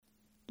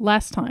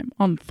Last time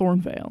on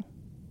Thornvale.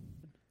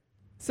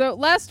 So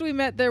last we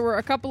met, there were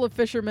a couple of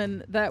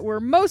fishermen that were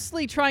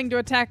mostly trying to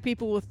attack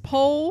people with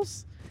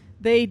poles.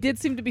 They did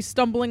seem to be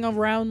stumbling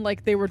around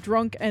like they were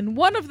drunk, and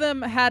one of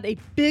them had a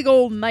big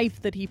old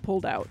knife that he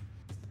pulled out.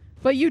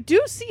 But you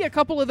do see a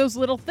couple of those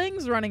little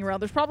things running around.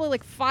 There's probably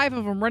like 5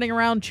 of them running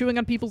around, chewing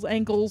on people's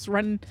ankles,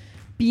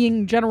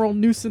 being general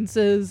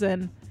nuisances,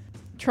 and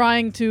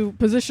trying to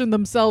position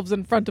themselves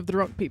in front of the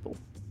drunk people.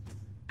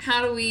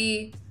 How do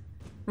we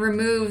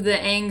remove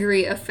the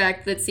angry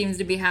effect that seems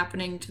to be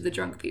happening to the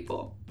drunk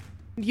people?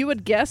 You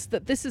would guess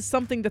that this is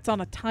something that's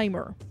on a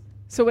timer.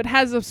 So it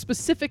has a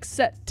specific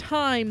set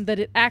time that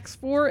it acts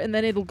for, and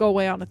then it'll go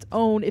away on its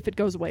own if it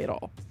goes away at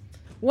all.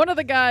 One of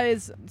the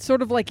guys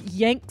sort of like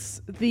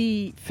yanks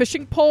the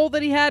fishing pole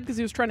that he had because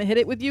he was trying to hit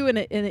it with you, and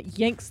it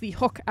yanks the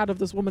hook out of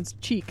this woman's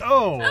cheek.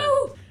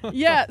 Oh!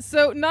 Yeah,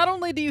 so not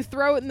only do you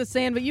throw it in the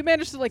sand, but you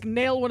manage to like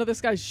nail one of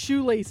this guy's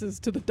shoelaces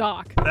to the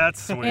dock.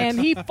 That's sweet. And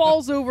he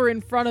falls over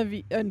in front of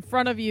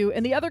you,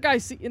 and the other guy,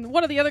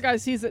 one of the other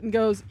guys sees it and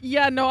goes,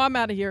 "Yeah, no, I'm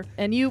out of here."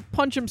 And you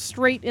punch him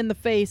straight in the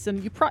face,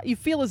 and you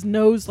feel his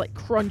nose like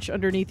crunch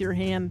underneath your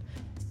hand.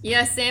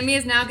 Yeah, Sammy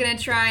is now gonna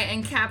try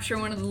and capture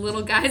one of the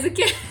little guys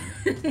again.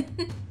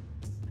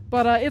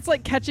 But it's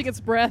like catching its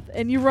breath,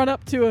 and you run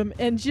up to him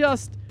and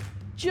just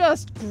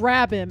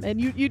grab him, and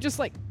you just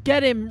like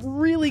get him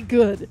really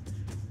good.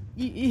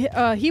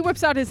 He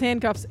whips out his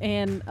handcuffs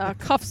and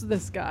cuffs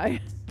this guy.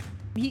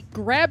 He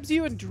grabs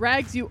you and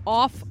drags you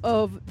off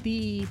of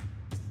the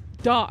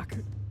dock,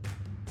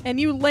 and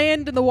you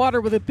land in the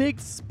water with a big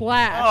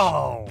splash.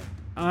 Oh!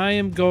 I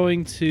am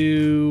going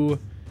to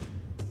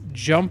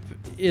jump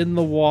in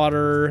the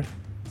water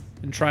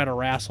and try to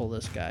wrestle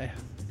this guy.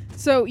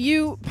 So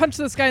you punch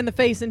this guy in the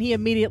face, and he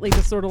immediately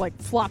just sort of like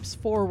flops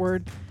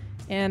forward.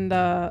 And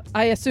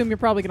I assume you're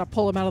probably going to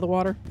pull him out of the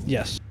water.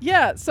 Yes.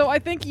 Yeah, so I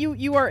think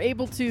you are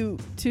able to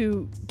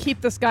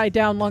keep this guy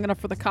down long enough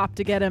for the cop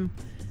to get him.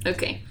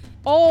 Okay.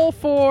 All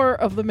 4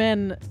 of the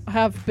men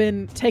have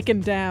been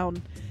taken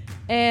down.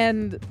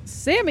 And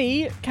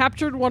Sammy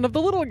captured one of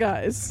the little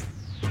guys.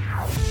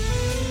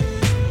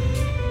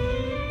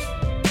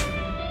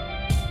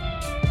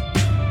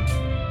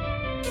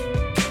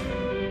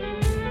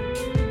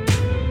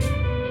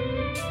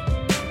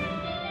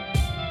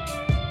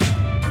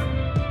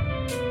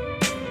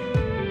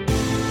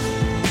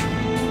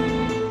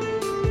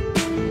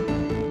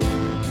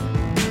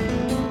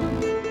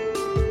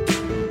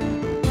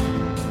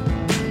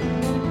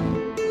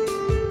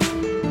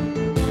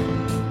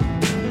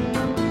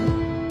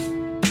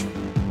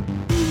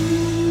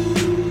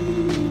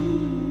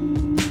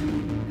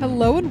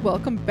 Hello and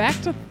welcome back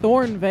to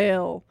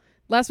Thornvale.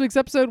 Last week's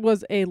episode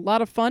was a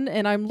lot of fun,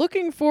 and I'm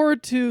looking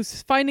forward to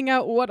finding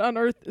out what on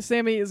earth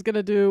Sammy is going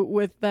to do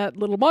with that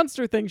little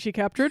monster thing she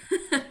captured.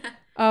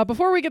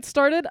 Before we get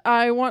started,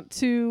 I want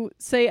to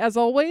say, as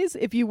always,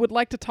 if you would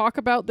like to talk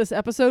about this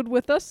episode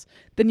with us,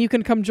 then you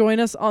can come join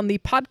us on the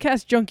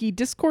Podcast Junkie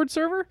Discord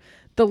server.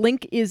 The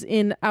link is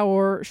in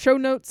our show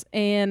notes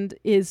and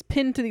is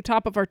pinned to the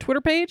top of our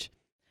Twitter page.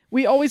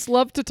 We always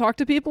love to talk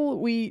to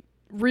people. We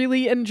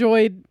really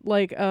enjoyed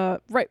right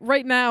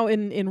now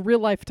in real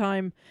life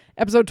time,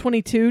 episode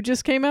 22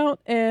 just came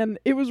out, and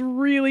it was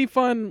really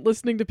fun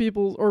listening to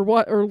people's or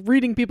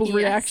reading people's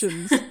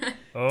reactions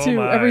to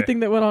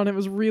everything that went on. It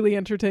was really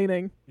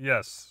entertaining.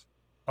 Yes.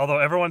 Although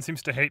everyone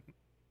seems to hate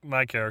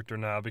my character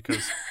now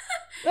because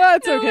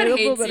it's No okay.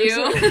 one They'll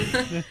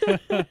hates feel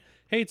better.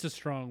 Hate's a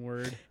strong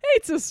word.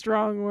 Hate's a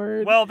strong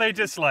word. well, they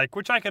dislike,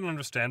 which I can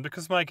understand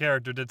because my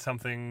character did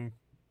something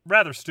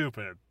rather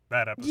stupid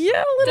that episode.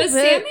 Yeah, a little Does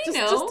bit. Sammy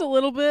know? Just a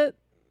little bit.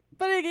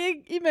 But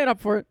he made up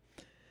for it.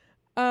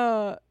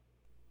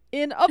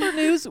 In other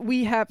news,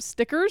 we have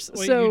stickers.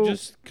 Wait, so you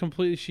just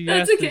completely... She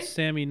That's asked okay. if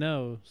Sammy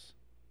knows.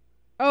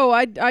 Oh,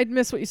 I'd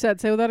miss what you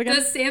said. Say that again.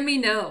 Does Sammy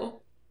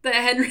know that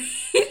Henry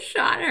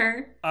shot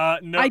her?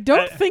 No, I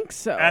don't think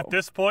so. At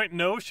this point,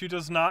 no, she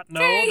does not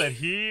know Okay. that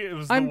he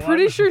was I'm the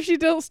pretty one. sure she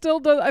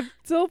still does. I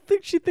still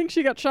think she thinks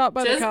she got shot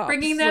by the Just cops.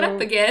 bringing that so- up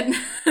again.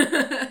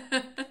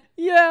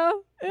 Yeah,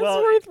 it's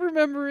Well, worth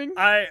remembering.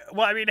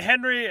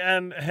 Henry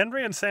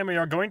and Sammy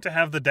are going to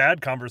have the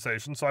dad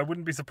conversation, so I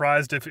wouldn't be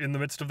surprised if in the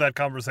midst of that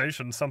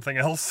conversation something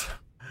else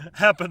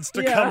happens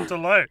to come to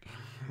light.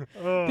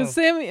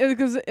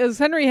 Because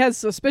Henry has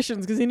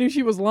suspicions because he knew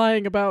she was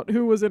lying about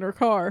who was in her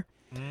car.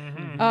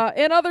 Mm-hmm.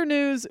 In other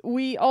news,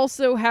 we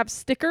also have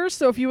stickers.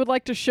 So if you would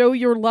like to show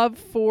your love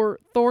for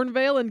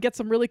Thornvale and get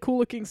some really cool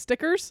looking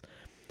stickers,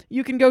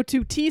 you can go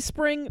to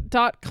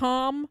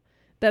teespring.com.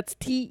 That's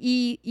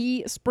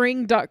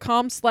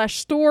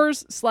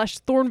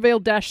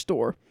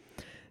teespring.com/stores/Thornvale-store.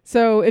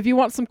 So if you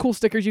want some cool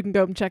stickers, you can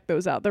go and check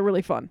those out. They're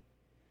really fun.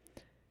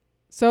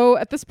 So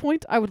at this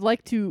point, I would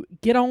like to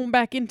get on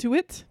back into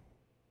it.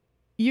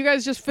 You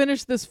guys just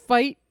finished this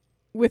fight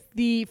with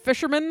the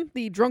fisherman,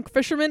 the drunk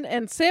fisherman,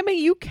 and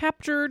Sammy, you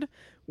captured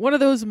one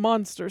of those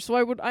monsters.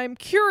 So I'm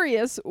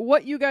curious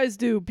what you guys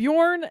do.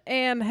 Bjorn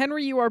and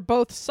Henry, you are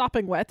both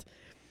sopping wet.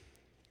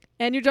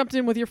 And you jumped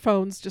in with your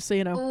phones, just so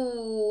you know.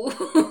 Ooh.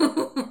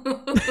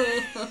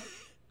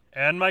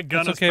 And my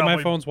gun It's is okay. probably...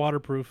 My phone's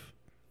waterproof.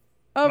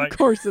 Of Mike-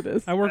 course it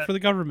is. I work for the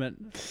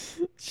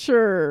government.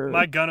 Sure.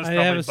 My gun is I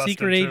probably have a busted,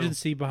 secret too.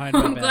 agency behind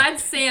my I'm back. glad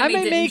Sammy I may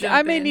didn't make. jump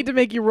I may in. need to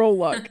make you roll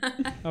luck.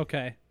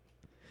 Okay.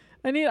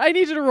 I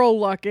need you to roll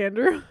luck,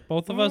 Andrew.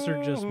 Both of us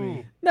or just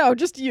me? No,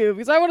 just you,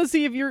 because I want to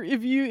see if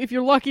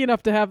you're lucky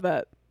enough to have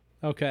that.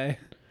 Okay.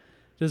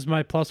 Does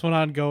my +1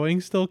 ongoing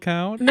still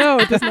count? No,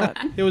 it does not.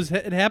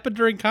 It happened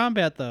during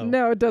combat though.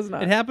 No, it does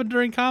not. It happened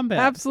during combat.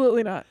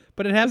 Absolutely not.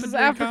 But it This happened is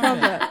during after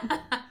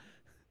combat.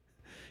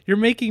 You're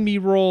making me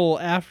roll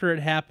after it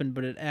happened,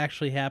 but it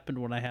actually happened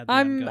when I had the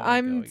ongoing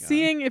I'm going on.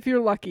 seeing if you're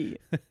lucky.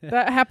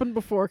 That happened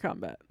before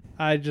combat.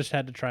 I just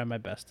had to try my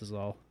best is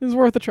all. It was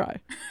worth a try.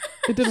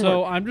 It didn't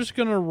So work. I'm just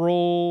gonna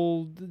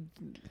roll.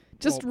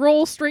 Just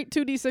roll straight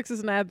 2d6s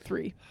and add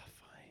 3.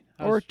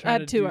 I was Or trying add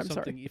to 2, do I'm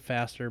sorry. something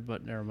faster,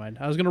 but never mind.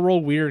 I was gonna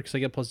roll weird because I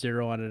get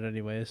 +0 on it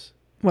anyways.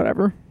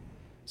 Whatever.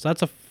 So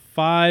that's a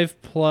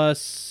 5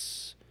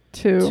 plus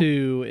 2.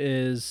 2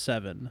 is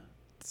 7.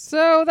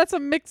 So that's a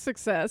mixed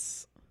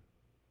success.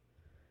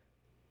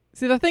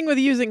 See, the thing with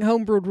using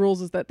homebrewed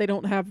rules is that they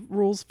don't have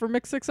rules for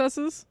mixed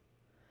successes.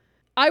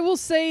 I will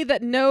say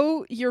that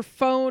no, your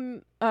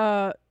phone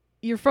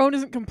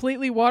isn't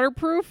completely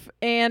waterproof,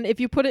 and if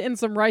you put it in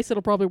some rice,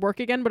 it'll probably work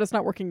again, but it's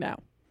not working now.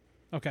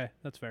 Okay,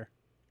 that's fair.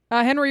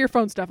 Henry, your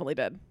phone's definitely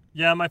dead.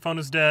 Yeah, my phone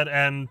is dead,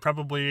 and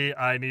probably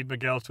I need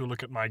Miguel to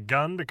look at my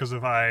gun, because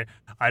if I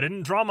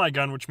didn't draw my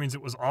gun, which means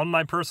it was on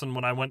my person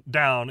when I went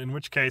down, in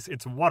which case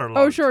it's waterlogged.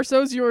 Oh, sure,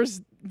 so's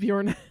yours,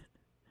 Bjorn.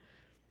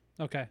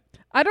 Okay.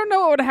 I don't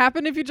know what would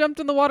happen if you jumped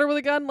in the water with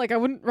a gun. Like, I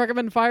wouldn't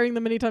recommend firing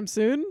them anytime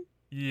soon,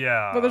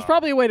 Yeah. but there's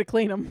probably a way to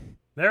clean them.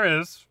 There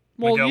is.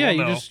 Well, Miguel yeah, will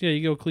you know. just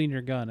you go clean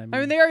your gun. I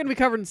mean, they are going to be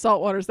covered in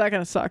salt water, so that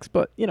kind of sucks,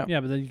 but, you know. Yeah,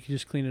 but then you can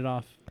just clean it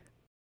off.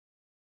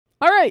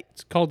 All right.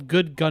 It's called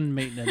good gun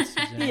maintenance.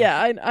 Suzanne. Yeah,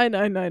 I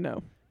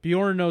know.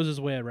 Bjorn knows his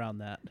way around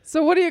that.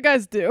 So what do you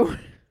guys do?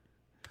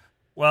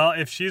 Well,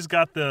 if she's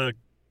got the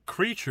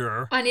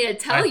creature, I need to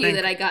tell you think,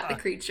 that I got the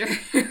creature.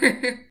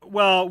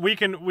 well, we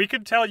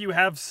can tell you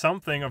have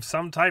something of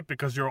some type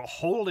because you're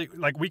holding,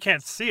 like, we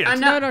can't see it. I'm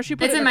No, she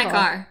put it's it in my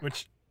car.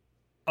 Which,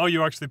 oh,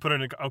 you actually put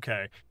it in.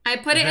 Okay. I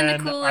put it in Then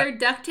the cooler,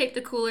 duct taped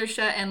the cooler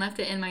shut, and left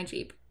it in my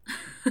Jeep.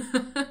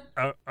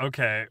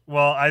 Okay.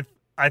 Well,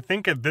 I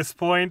think at this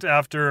point,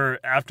 after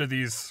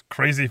these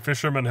crazy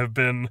fishermen have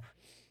been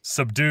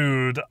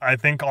subdued, I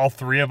think all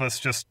three of us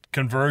just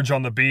converge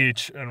on the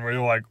beach, and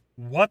we're like,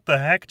 "What the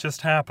heck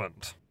just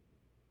happened?"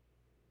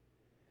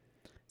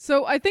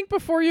 So I think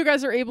before you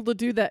guys are able to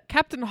do that,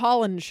 Captain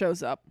Holland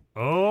shows up.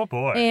 Oh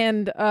boy.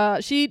 And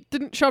she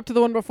didn't show up to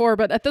the one before,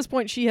 but at this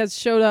point she has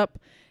showed up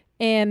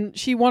and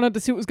she wanted to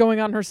see what was going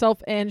on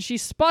herself. And she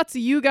spots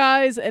you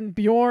guys and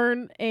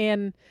Bjorn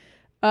and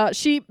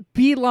she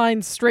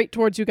beelines straight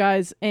towards you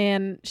guys.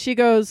 And she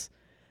goes,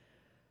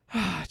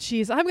 oh,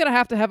 geez, I'm going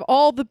to have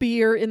all the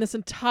beer in this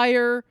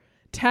entire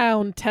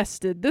town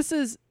tested.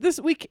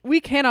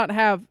 We cannot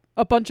have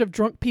a bunch of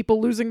drunk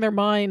people losing their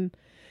mind.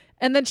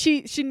 And then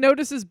she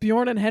notices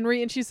Bjorn and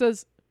Henry and she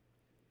says,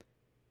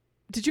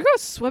 did you go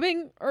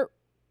swimming or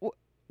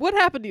what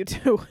happened to you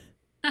two?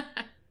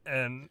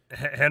 And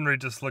Henry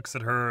just looks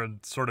at her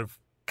and sort of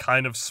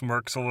kind of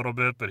smirks a little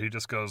bit, but he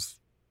just goes,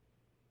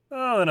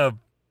 "Oh, in a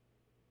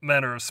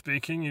manner of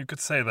speaking, you could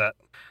say that.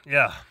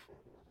 Yeah."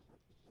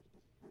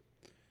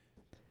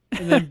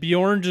 And then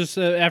Bjorn just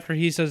after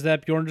he says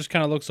that, Bjorn just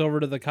kind of looks over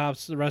to the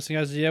cops, the rest of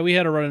the guys. Yeah, we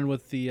had a run-in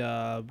with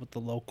the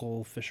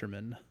local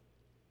fishermen.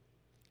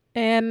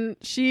 And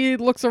she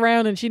looks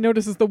around and she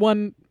notices the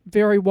one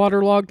very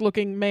waterlogged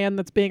looking man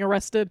that's being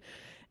arrested.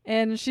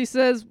 And she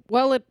says,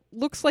 well, it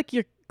looks like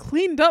you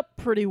cleaned up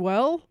pretty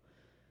well.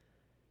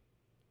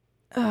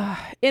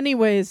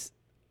 Anyways,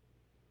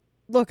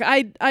 look,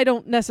 I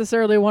don't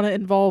necessarily want to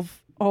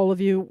involve all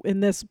of you in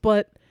this,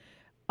 but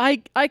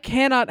I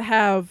cannot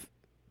have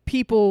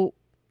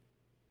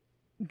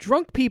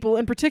drunk people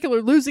in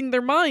particular, losing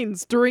their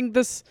minds during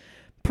this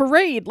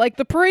parade. Like,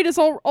 the parade is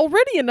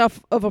already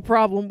enough of a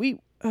problem.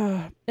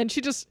 And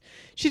she just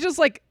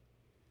like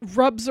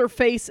rubs her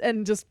face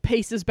and just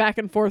paces back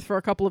and forth for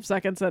a couple of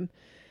seconds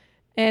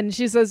and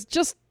she says,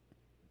 just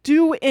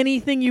do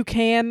anything you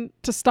can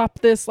to stop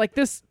this. Like,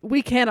 this,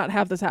 we cannot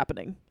have this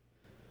happening.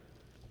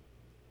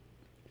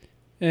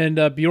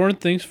 And Bjorn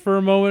thinks for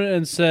a moment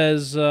and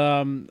says,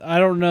 I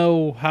don't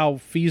know how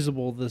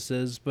feasible this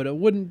is, but it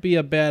wouldn't be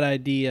a bad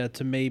idea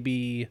to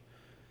maybe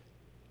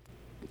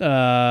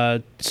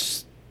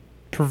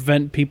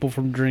prevent people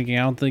from drinking.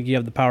 I don't think you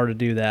have the power to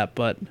do that,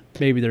 but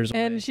maybe there's a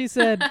way. And she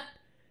said,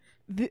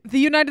 the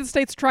United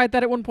States tried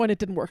that at one point. It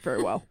didn't work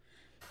very well.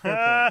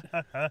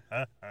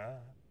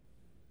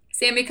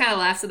 Sammy kind of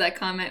laughs at that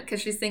comment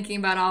because she's thinking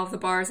about all of the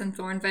bars in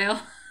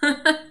Thornvale.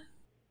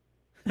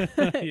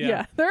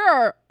 Yeah, there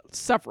are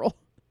several.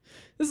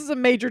 This is a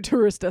major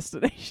tourist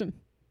destination.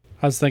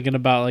 I was thinking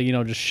about, like,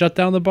 just shut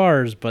down the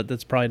bars, but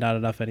that's probably not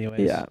enough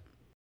anyways. Yeah.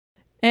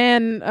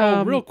 And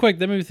real quick,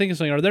 that made me think of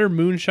something. Are there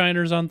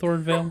moonshiners on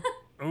Thornvale?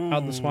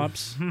 Out in the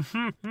swamps?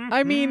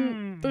 I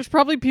mean, there's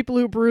probably people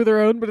who brew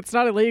their own, but it's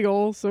not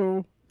illegal,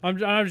 so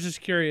I was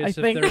just curious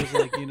if think. there was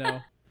like,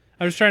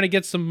 I was trying to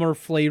get some more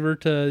flavor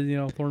to,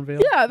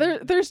 Thornvale. Yeah,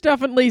 there's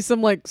definitely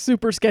some like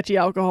super sketchy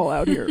alcohol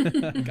out here.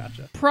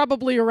 Gotcha.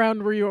 Probably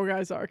around where you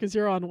guys are because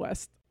you're on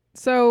west.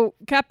 So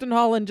Captain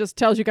Holland just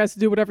tells you guys to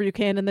do whatever you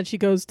can, and then she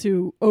goes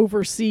to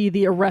oversee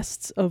the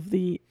arrests of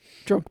the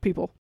drunk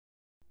people.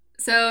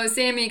 So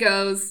Sammy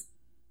goes,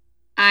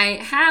 I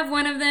have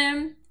one of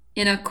them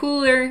in a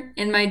cooler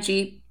in my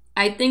Jeep.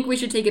 I think we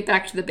should take it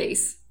back to the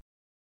base.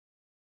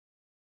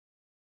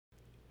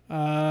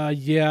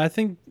 Yeah, I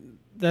think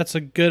that's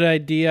a good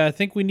idea. I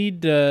think we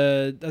need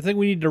to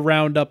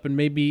round up and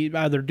maybe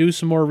either do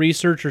some more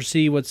research or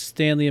see what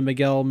Stanley and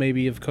Miguel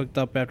maybe have cooked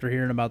up after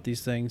hearing about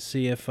these things.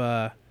 See if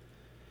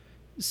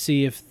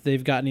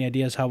they've got any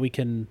ideas how we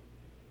can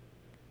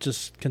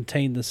just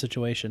contain the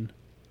situation.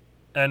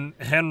 And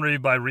Henry,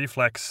 by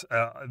reflex,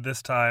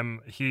 this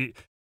time he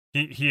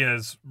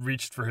has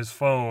reached for his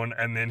phone,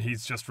 and then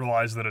he's just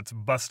realized that it's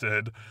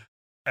busted,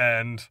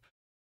 and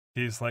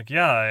he's like,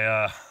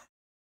 "Yeah,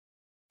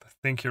 I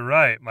think you're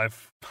right. My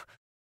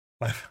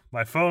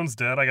phone's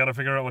dead. I got to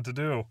figure out what to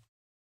do."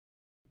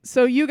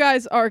 So you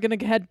guys are going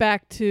to head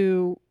back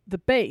to the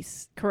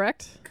base,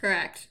 correct?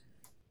 Correct.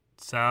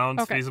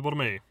 Sounds Okay. feasible to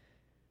me.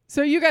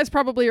 So you guys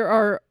probably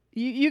are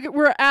you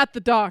were at the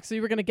dock, so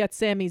you were going to get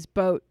Sammy's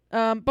boat.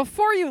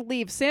 Before you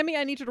leave, Sammy,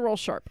 I need you to roll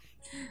sharp.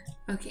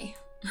 Okay.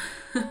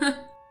 A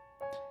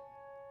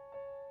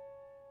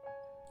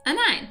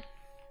 9.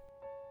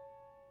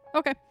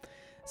 Okay.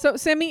 So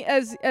Sammy,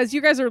 as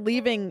you guys are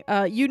leaving,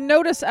 you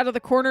notice out of the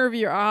corner of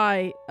your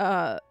eye,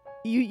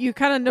 you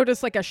kind of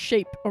notice like a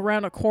shape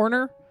around a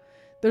corner.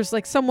 There's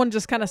like someone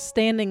just kind of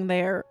standing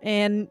there,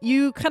 and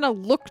you kind of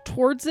look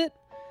towards it,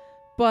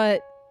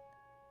 but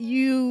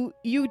you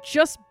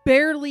just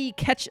barely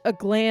catch a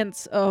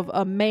glance of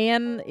a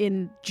man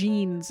in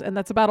jeans, and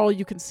that's about all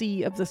you can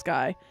see of this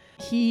guy.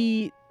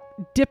 He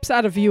dips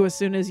out of view as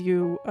soon as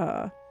you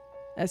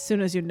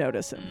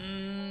notice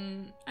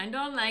him. I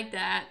don't like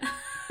that.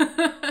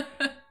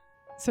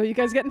 So you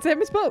guys get in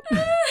Sammy's boat.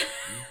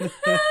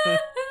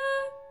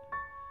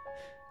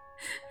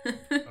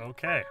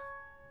 Okay.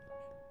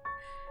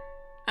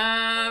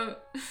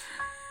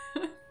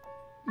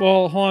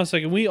 Well, hold on a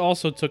second. We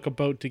also took a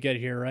boat to get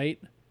here, right?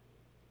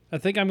 I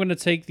think I'm going to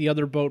take the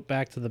other boat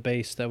back to the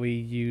base that we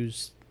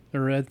used.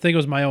 Or I think it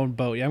was my own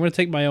boat. Yeah, I'm going to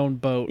take my own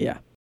boat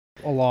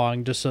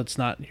along just so it's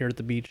not here at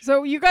the beach.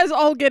 So you guys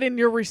all get in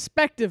your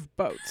respective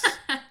boats.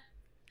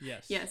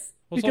 Yes. Yes.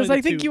 Well, it's Because only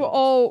I the think two you boats.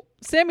 all,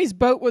 Sammy's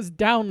boat was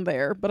down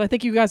there, but I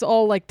think you guys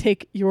all like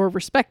take your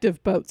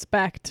respective boats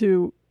back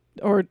to,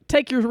 or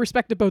take your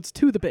respective boats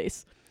to the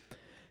base.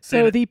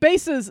 So the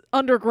base's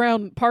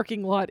underground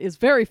parking lot is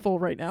very full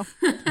right now.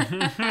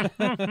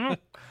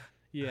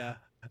 Yeah.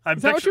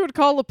 Is that what you would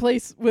call a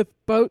place with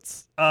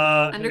boats?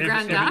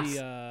 Underground docks?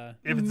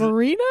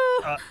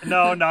 Marina?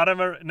 No, not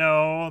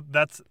no.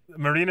 That's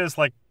marina's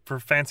like for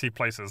fancy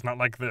places, not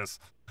like this.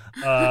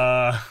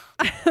 I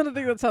don't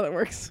think that's how that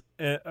works.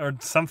 Or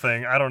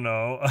something. I don't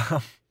know.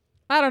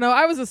 I don't know.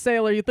 I was a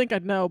sailor. You'd think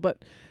I'd know,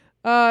 but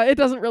it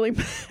doesn't really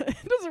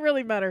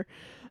matter.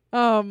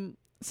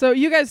 So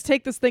you guys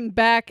take this thing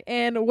back,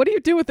 and what do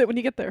you do with it when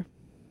you get there?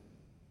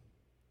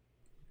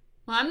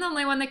 Well, I'm the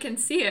only one that can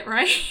see it,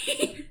 right?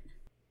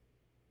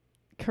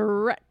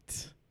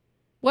 Correct.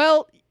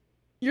 Well,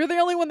 you're the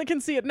only one that can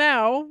see it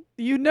now.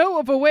 You know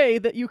of a way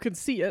that you can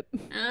see it.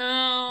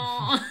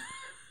 Oh.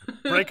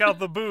 Break out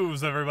the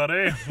booze,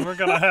 everybody. We're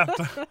gonna have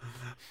to.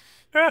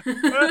 I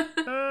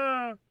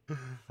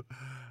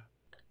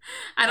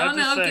don't I'm just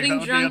know if saying, that getting would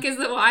be drunk is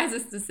the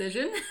wisest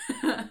decision.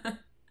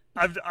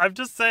 I'm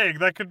just saying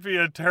that could be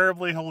a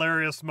terribly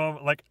hilarious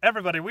moment. Like,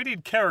 everybody, we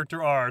need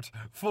character art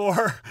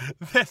for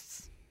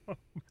this.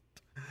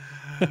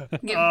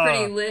 Getting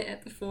pretty lit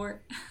at the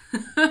fort.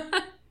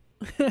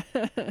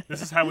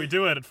 This is how we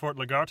do it at Fort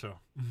Legato.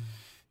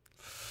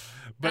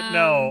 But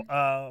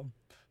no,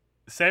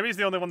 Sammy's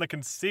the only one that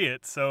can see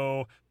it,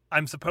 so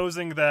I'm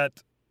supposing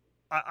that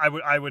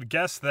I would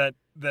guess that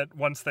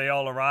once they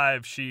all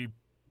arrive, she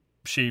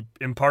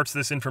imparts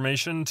this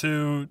information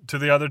to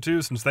the other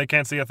two since they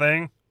can't see a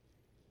thing.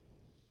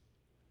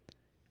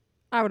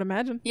 I would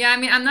imagine. Yeah, I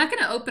mean, I'm not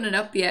going to open it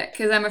up yet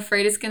because I'm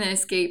afraid it's going to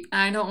escape.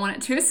 I don't want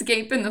it to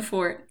escape in the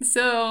fort.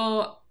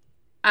 So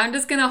I'm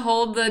just going to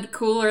hold the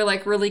cooler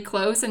like really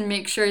close and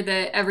make sure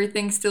that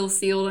everything's still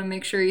sealed and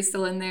make sure he's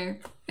still in there.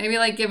 Maybe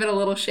like give it a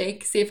little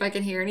shake, see if I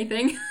can hear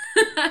anything.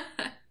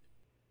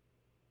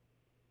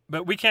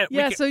 But we can't.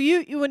 Yeah, so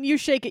you when you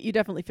shake it, you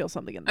definitely feel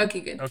something in there.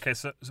 Okay, good. Okay,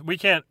 so we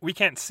can't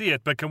see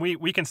it, but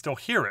we can still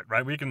hear it,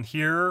 right? We can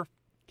hear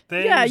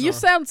things. Yeah, you or-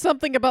 sound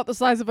something about the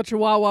size of a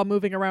chihuahua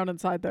moving around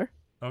inside there.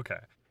 Okay.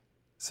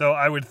 So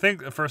I would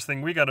think the first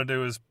thing we got to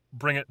do is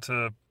bring it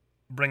to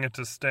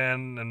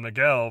Stan and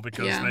Miguel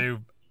because Yeah.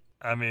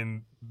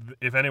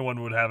 if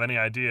anyone would have any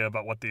idea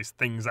about what these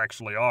things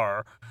actually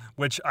are,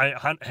 which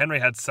Henry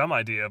had some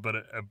idea, but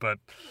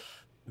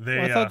they.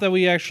 Well, I thought that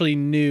we actually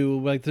knew.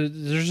 Like,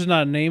 there's just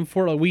not a name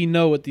for it. Like, we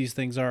know what these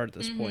things are at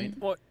this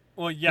point.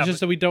 Well, yeah. It's just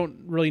that we don't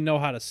really know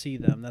how to see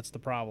them. That's the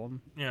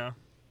problem. Yeah.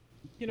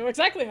 You know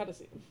exactly how to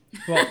see them.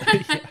 Well,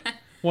 yeah,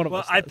 one of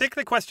us I does. think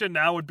the question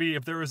now would be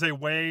if there is a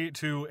way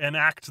to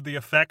enact the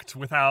effect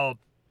without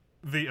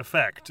the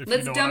effect. If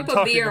Let's you know dump what I'm a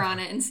talking beer about. on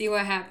it and see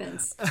what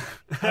happens.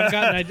 I've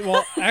got an idea.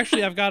 Well,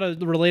 actually, I've got a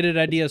related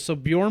idea. So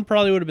Bjorn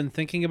probably would have been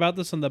thinking about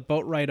this on the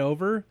boat ride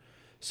over.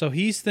 So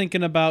he's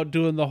thinking about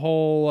doing the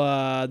whole.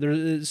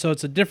 So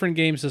it's a different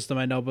game system,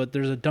 I know, but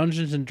there's a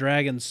Dungeons and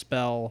Dragons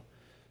spell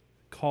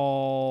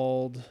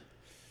called.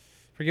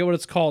 Forget what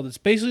it's called. It's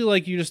basically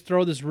like you just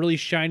throw this really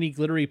shiny,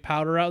 glittery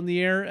powder out in the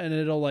air, and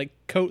it'll like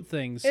coat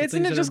things. So Isn't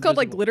things it that just are called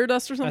like invisible. glitter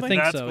dust or something? I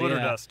think That's so, glitter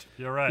yeah. dust.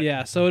 You're right.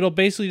 Yeah, so it'll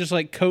basically just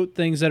like coat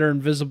things that are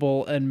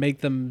invisible and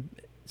make them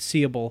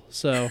seeable.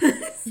 So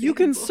You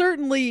can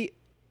certainly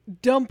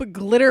dump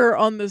glitter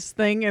on this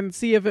thing and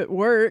see if it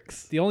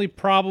works. the only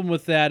problem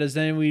with that is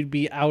then we'd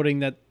be outing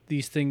that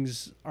these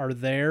things are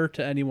there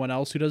to anyone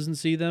else who doesn't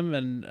see them,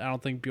 and I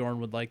don't think Bjorn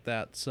would like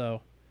that.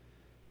 So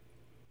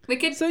We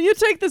could. So you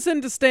take this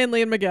into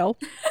Stanley and Miguel,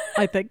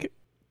 I think.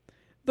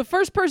 The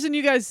first person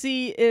you guys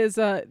see is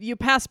you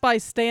pass by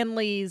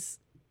Stanley's,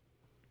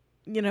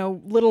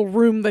 little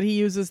room that he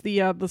uses,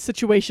 the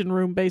situation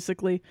room,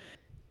 basically.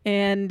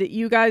 And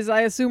you guys,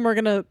 I assume, are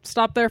gonna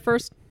stop there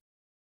first.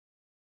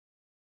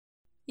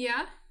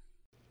 Yeah.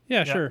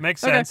 yeah, sure.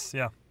 Makes Okay. sense.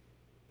 Yeah.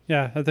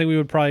 Yeah, I think we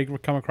would probably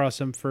come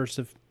across him first.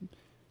 If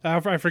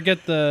I forget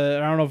I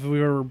don't know if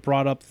we ever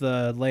brought up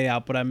the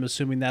layout, but I'm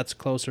assuming that's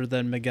closer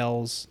than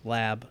Miguel's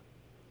lab.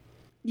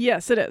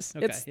 Yes, it is.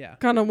 Okay, It's yeah.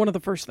 kind of one of the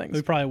first things.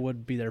 We probably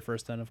would be there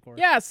first then, of course.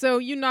 Yeah, so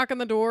you knock on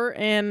the door,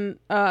 and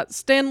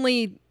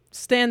Stanley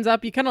stands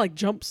up. He kind of like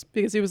jumps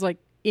because he was like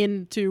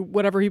into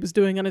whatever he was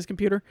doing on his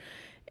computer,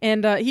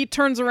 and he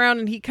turns around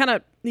and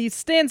he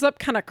stands up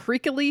kind of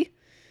creakily,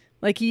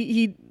 like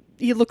he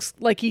looks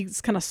like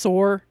he's kind of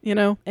sore,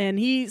 and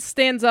he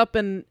stands up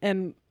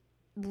and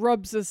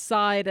rubs his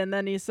side, and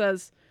then he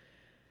says,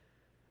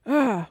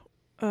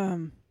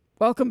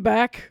 welcome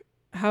back.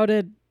 How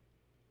did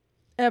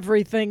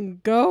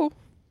everything go?"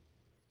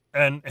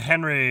 And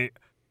Henry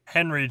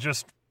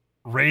just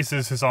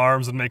raises his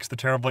arms and makes the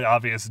terribly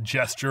obvious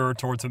gesture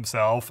towards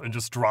himself and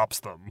just drops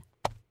them.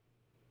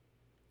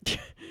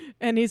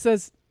 And he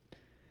says,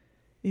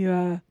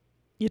 You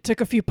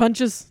took a few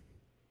punches?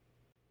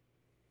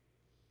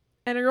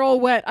 And you're all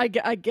wet. I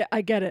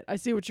get it. I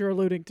see what you're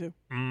alluding to.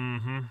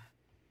 Mm-hmm.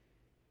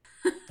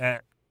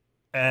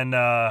 and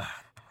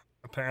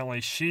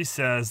apparently she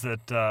says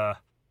that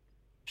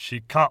she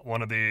caught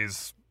one of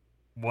these,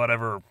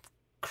 whatever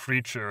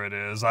creature it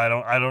is. I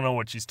don't know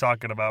what she's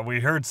talking about. We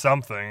heard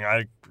something.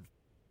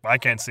 I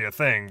can't see a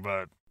thing,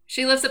 but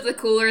She lifts up the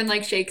cooler and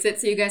like shakes it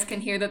so you guys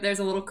can hear that there's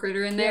a little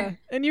critter in there.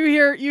 Yeah. And you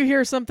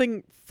hear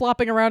something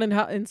flopping around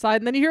inside,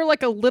 and then you hear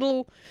like a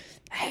little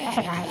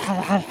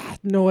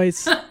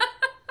noise.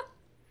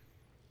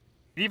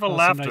 evil Some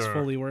laughter. nice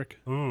Foley work.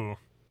 Ooh.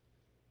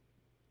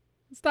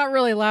 It's not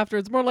really laughter.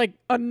 It's more like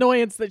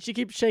annoyance that she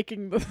keeps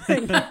shaking the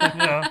thing.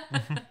 Yeah.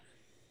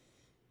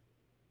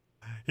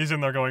 He's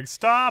in there going,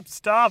 stop,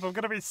 I'm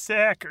gonna be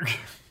sick.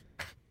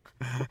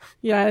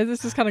 Yeah,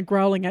 this is kind of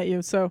growling at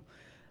you. So,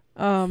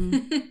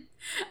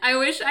 I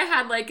wish I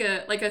had like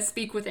a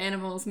speak with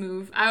animals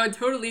move. I would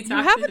totally you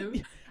talk to haven't.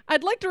 him.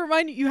 I'd like to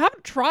remind you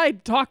have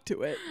tried to talk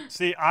to it.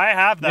 See, I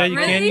have that. Yeah, you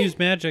can Really? use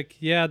magic.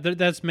 Yeah,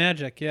 that's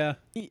magic. Yeah.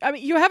 I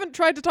mean, you haven't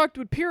tried to talk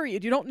to it,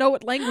 period. You don't know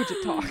what language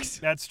it talks.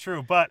 That's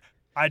true, but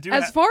I do.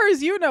 As far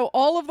as you know,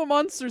 all of the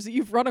monsters that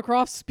you've run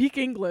across speak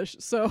English,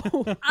 so...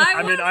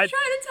 I want to try to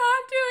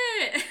talk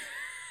to it.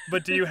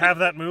 But do you have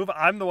that move?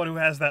 I'm the one who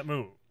has that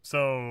move.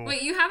 So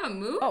Wait, you have a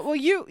move? well,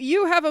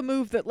 you have a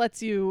move that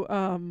lets you...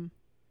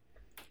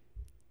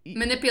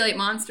 Manipulate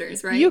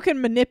monsters, right? You can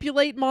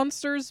manipulate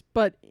monsters,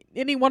 but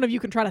any one of you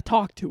can try to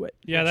talk to it.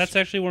 Yeah, that's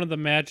actually one of the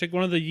magic.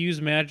 One of the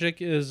use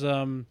magic is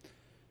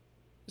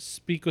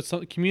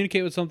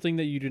communicate with something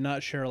that you do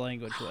not share a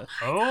language with.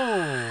 Oh,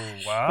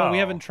 wow. But we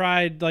haven't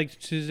tried, like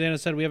Susanna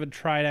said, we haven't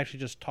tried actually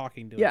just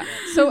talking to Yeah. it.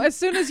 yet. So as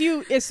soon as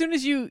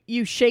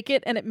you shake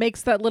it and it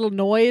makes that little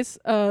noise,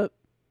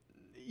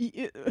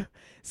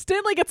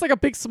 Stanley gets like a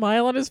big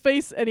smile on his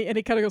face, and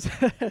he kind of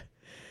goes,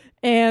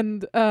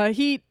 and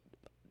he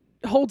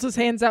holds his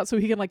hands out so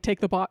he can like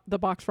take the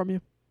box from you.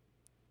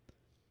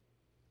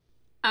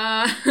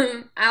 I'll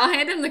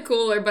hand him the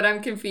cooler, but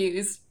I'm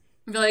confused.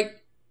 I'll be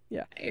like,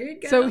 Yeah. There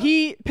you go. So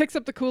he picks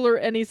up the cooler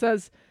and he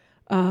says,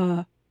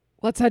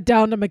 let's head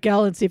down to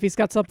Miguel and see if he's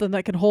got something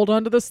that can hold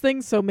onto this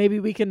thing, so maybe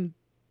we can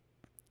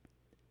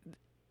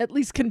at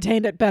least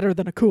contain it better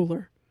than a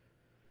cooler.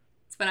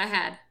 That's what I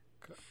had.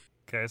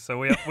 Okay, so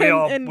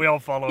we all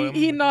follow him.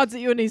 He nods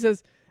at you and he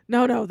says,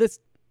 No, this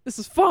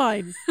is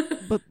fine,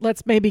 but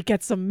let's maybe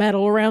get some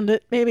metal around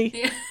it, maybe.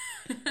 Yeah.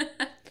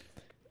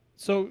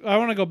 So I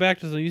want to go back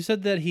to something. You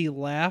said that he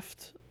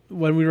laughed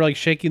when we were like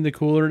shaking the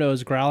cooler and it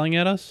was growling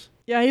at us.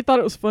 Yeah, he thought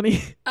it was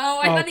funny. Oh,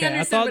 I thought he I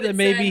understood thought what that uh, it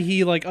maybe said.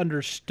 he like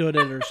understood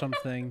it or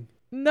something.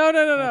 No.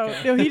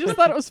 Okay. No, he just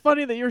thought it was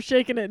funny that you were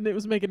shaking it and it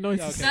was making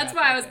noises. Okay. That's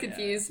why I was Okay, yeah.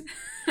 confused.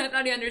 I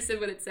thought he understood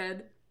what it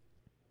said.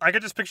 I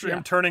could just picture Yeah.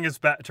 him turning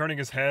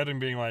his head and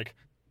being like,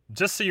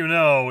 just so you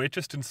know, it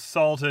just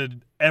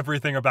insulted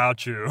everything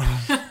about you.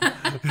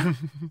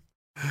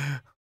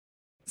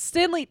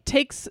 Stanley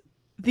takes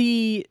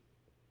the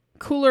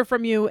cooler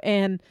from you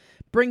and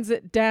brings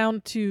it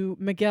down to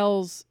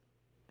Miguel's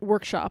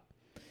workshop.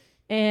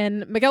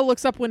 And Miguel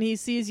looks up when he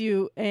sees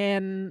you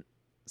and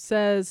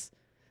says,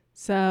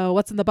 "So,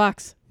 what's in the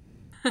box?"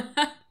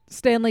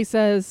 Stanley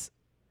says,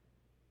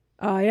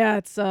 yeah,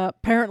 it's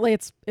apparently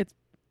it's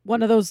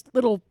one of those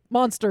little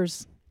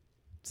monsters.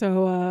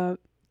 So,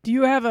 do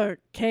you have a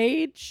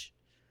cage?"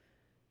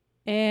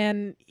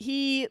 And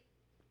he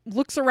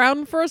looks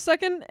around for a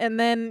second, and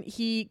then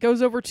he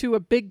goes over to a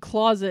big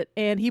closet,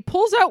 and he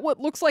pulls out what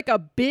looks like a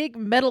big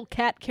metal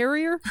cat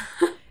carrier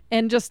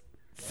and just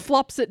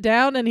flops it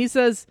down, and he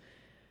says,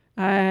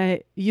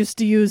 "I used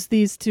to use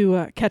these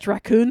to catch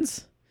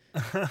raccoons,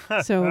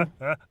 so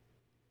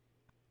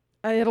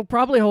it'll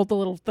probably hold the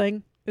little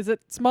thing. Is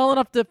it small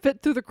enough to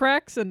fit through the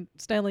cracks?" And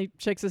Stanley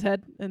shakes his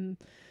head, and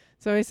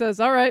so he says,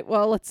 "All right,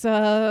 well, let's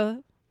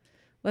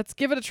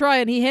give it a try."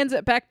 And he hands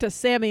it back to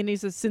Sammy, and he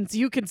says, "Since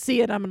you can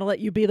see it, I'm going to let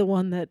you be the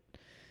one that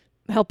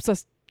helps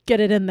us get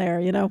it in there,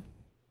 you know?"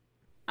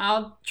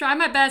 I'll try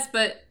my best,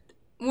 but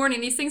warning,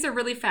 these things are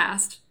really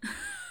fast.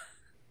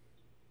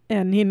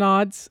 And he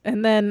nods.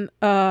 And then,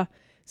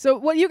 so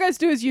what you guys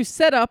do is you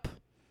set up,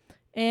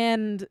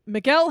 and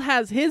Miguel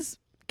has his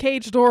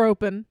cage door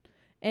open,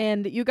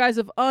 and you guys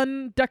have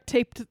unduct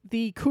taped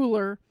the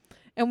cooler.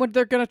 And what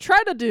they're going to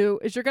try to do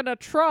is you're going to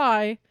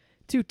try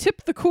to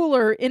tip the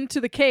cooler into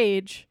the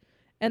cage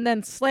and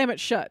then slam it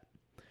shut.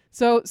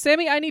 So,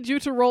 Sammy, I need you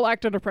to roll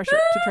act under pressure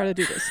to try to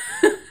do this.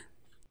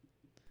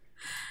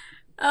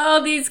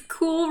 Oh, these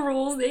cool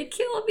rules, they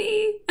kill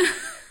me.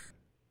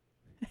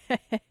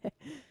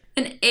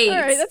 An 8. All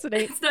right, that's an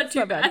 8. It's not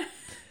too bad.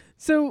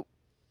 So,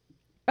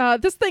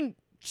 this thing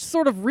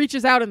sort of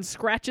reaches out and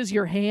scratches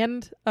your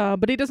hand,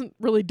 but it doesn't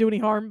really do any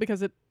harm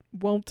because it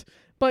won't.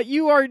 But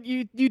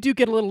you do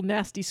get a little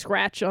nasty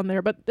scratch on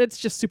there, but it's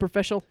just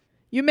superficial.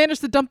 You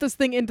manage to dump this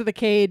thing into the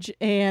cage,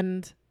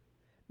 and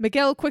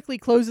Miguel quickly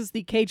closes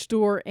the cage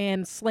door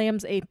and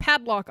slams a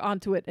padlock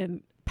onto it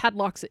and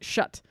padlocks it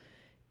shut.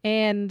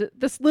 And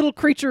this little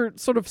creature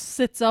sort of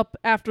sits up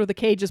after the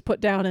cage is put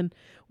down and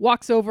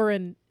walks over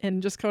and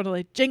just kind of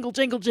like jingle,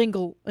 jingle,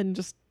 jingle, and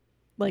just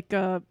like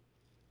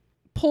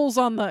pulls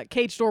on the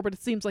cage door, but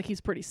it seems like he's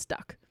pretty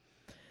stuck.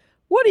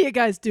 What do you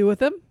guys do with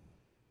him?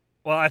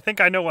 Well, I think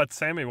I know what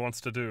Sammy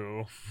wants to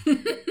do.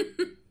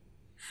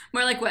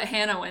 More like what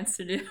Hannah wants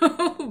to do,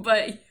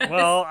 but yes.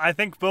 Well, I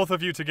think both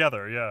of you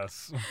together,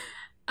 yes.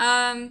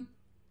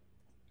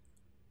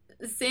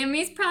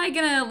 Sammy's probably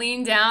gonna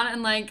lean down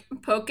and like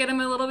poke at him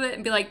a little bit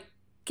and be like,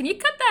 "Can you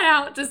cut that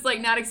out?" Just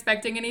like not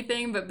expecting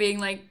anything, but being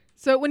like.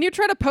 So when you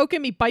try to poke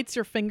him, he bites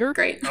your finger.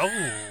 Great.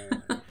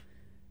 Oh.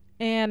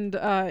 And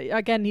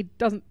again, he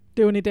doesn't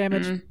do any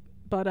damage,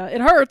 but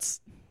it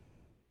hurts.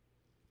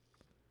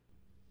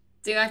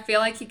 Do I feel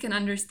like he can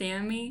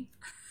understand me?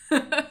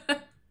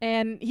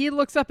 And he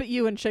looks up at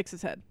you and shakes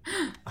his head.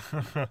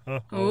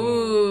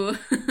 Ooh.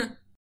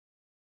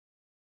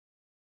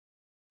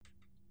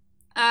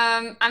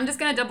 I'm just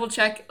gonna double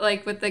check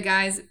like with the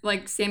guys.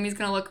 Like Sammy's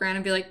gonna look around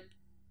and be like,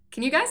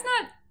 "Can you guys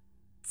not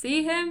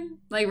see him?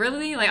 Like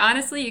really? Like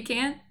honestly, you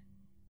can't?"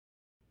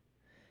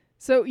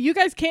 So you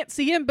guys can't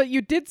see him, but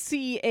you did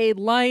see a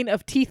line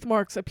of teeth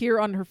marks appear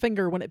on her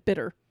finger when it bit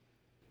her.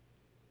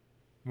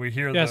 We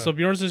hear Yeah, so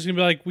Bjorn's just gonna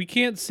be like, "We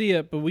can't see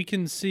it, but we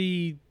can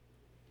see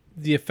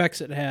the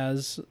effects it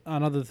has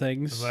on other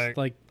things,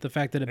 like the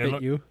fact that it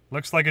bit you."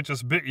 Looks like it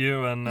just bit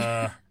you, and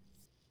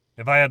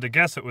if I had to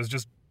guess, it was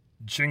just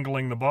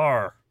jingling the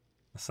bar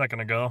a second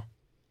ago.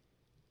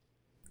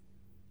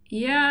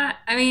 Yeah,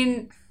 I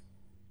mean,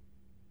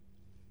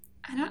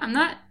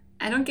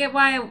 I don't get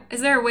why.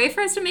 Is there a way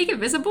for us to make it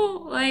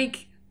visible?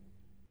 Like,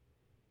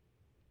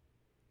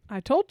 I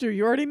told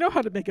you already know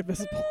how to make it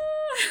visible.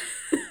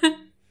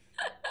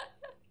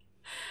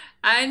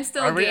 I'm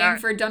still game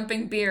for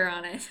dumping beer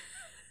on it.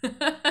 You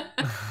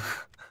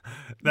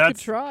could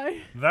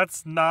try.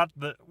 That's not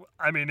the.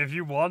 I mean, if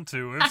you want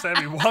to, if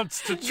Sammy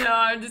wants to try. No,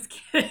 I'm just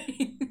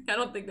kidding. I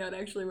don't think that would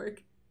actually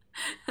work.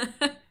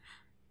 Do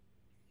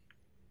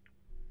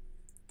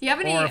you have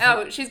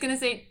any? She's gonna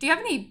say, "Do you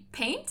have any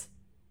paint?"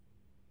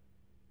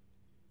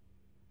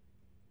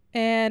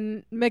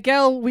 And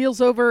Miguel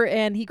wheels over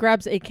and he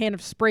grabs a can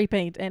of spray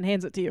paint and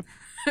hands it to you.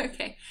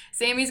 Okay,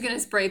 Sammy's gonna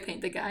spray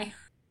paint the guy.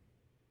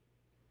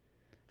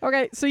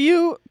 Okay, so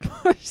you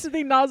push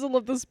the nozzle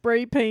of the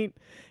spray paint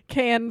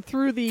can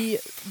through the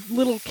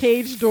little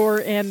cage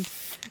door, and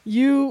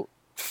you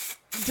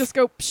just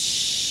go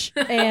psh,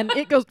 and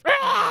it goes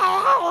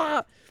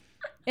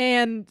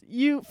and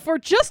you, for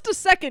just a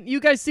second,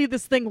 you guys see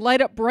this thing light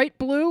up bright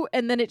blue,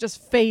 and then it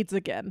just fades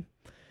again.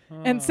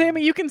 And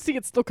Sammy, you can see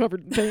it's still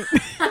covered in paint.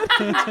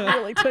 It's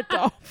really ticked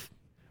off.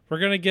 We're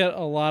gonna get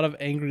a lot of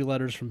angry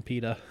letters from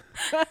PETA.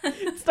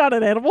 It's not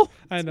an animal.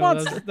 I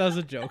know, that was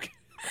a joke.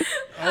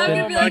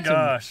 Oh my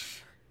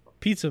gosh.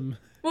 Pizza.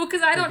 Well,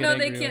 because I don't know,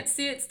 they can't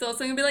see it still,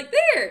 so I'm gonna be like,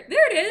 there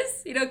it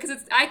is, you know,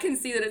 because I can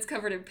see that it's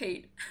covered in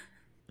paint.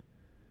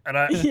 And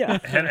I, Yeah.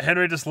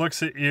 Henry just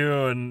looks at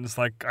you and is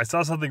like, I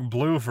saw something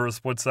blue for a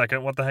split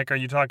second. What the heck are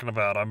you talking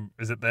about?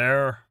 Is it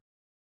there?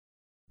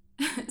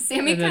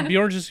 Sammy And then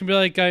Bjorn's just gonna be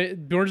like,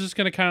 Bjorn's just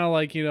gonna kind of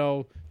like,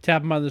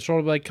 tap him on the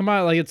shoulder, be like, come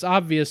on, like it's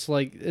obvious,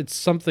 like it's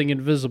something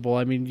invisible.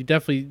 I mean, you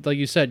definitely, like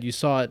you said, you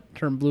saw it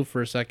turn blue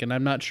for a second.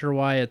 I'm not sure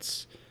why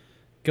it's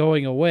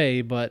going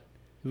away, but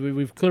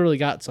we've clearly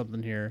got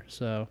something here.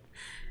 So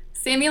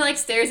Sammy like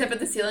stares up at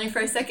the ceiling for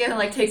a second and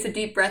like takes a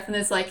deep breath and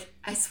is like,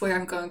 I swear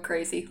I'm going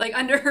crazy. Like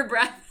under her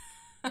breath.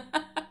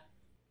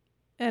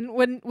 And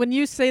when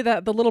you say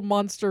that, the little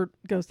monster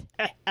goes,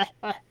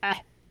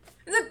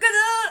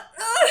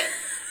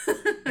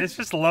 It's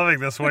just loving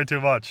this way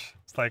too much.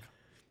 It's like,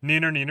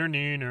 neener, neener,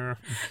 neener.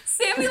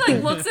 Sammy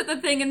like looks at the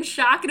thing in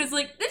shock and is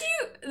like, did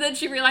you? Then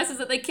she realizes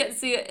that they can't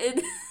see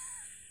it.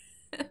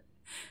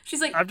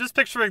 She's like, I'm just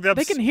picturing them.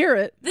 they can hear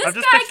it. this I'm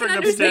just guy picturing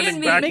can them standing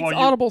understand me. back It makes while you-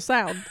 audible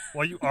sound.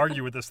 while you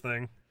argue with this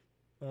thing.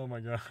 Oh my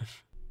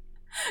gosh.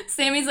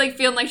 Sammy's like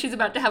feeling like she's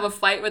about to have a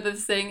fight with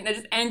this thing and it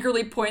just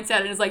angrily points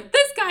at it and is like,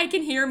 this guy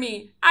can hear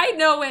me. I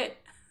know it.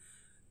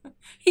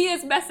 He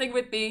is messing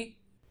with me.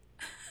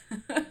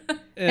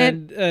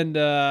 and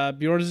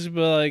Bjorn's just gonna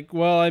be like,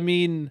 well, I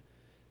mean,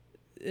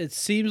 it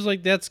seems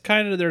like that's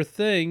kind of their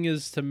thing,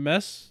 is to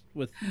mess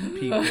with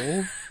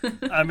people.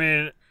 I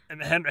mean,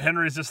 and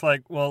Henry's just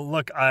like, well,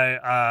 look,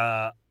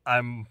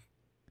 I'm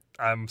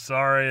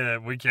sorry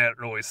that we can't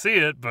really see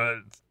it, but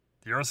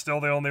you're still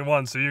the only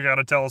one, so you got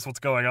to tell us what's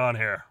going on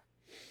here.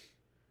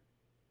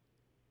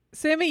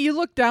 Sammy, you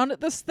look down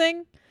at this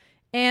thing,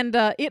 and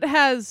it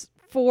has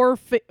four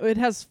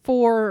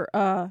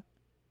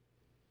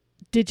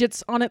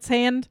digits on its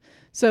hand,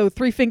 so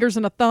 3 fingers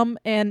and a thumb,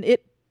 and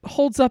it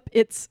holds up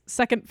its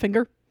second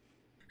finger.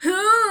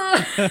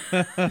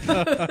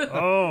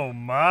 Oh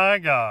my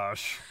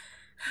gosh.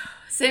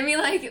 Sammy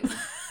like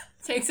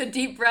takes a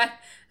deep breath.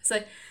 It's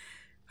like,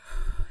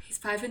 he's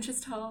 5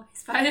 inches tall.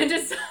 He's 5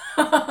 inches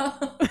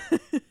tall.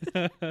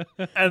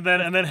 And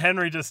then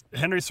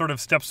Henry sort of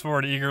steps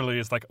forward eagerly.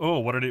 It's like, oh,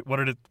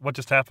 what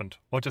just happened?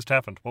 What just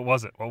happened? What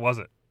was it?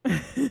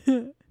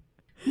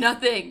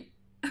 Nothing.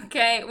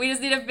 Okay, we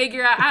just need to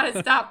figure out how to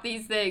stop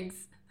these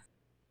things.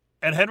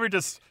 And Henry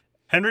just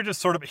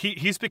sort of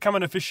he's become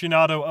an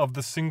aficionado of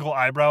the single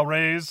eyebrow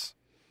raise.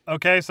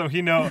 Okay, so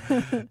he knows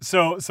it's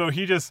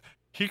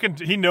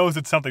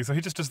something. So he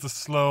just does the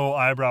slow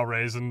eyebrow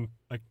raise and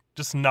like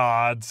just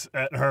nods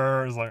at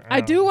her. Is like,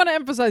 I do want to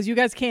emphasize, you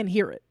guys can't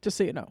hear it, just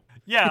so you know.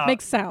 Yeah, It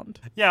makes sound.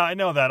 Yeah, I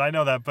know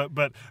that.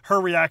 But her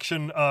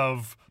reaction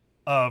of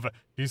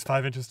he's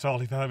 5 inches tall.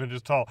 He's 5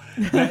 inches tall.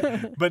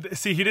 But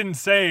see, he didn't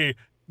say.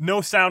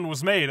 No sound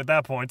was made at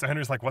that point, so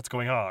Henry's like, what's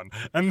going on?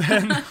 And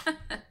then...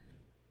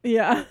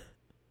 Yeah.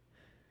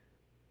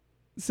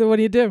 So what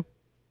do you do?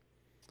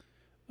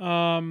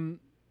 Bjorn's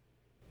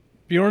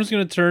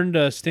going to turn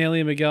to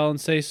Stanley and Miguel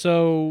and say,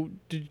 so,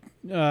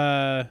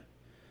 hold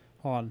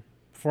on.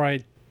 Before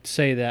I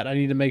say that, I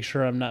need to make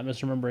sure I'm not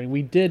misremembering.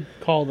 We did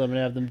call them and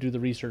have them do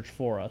the research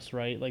for us,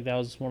 right? Like, that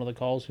was one of the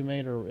calls we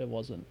made, or it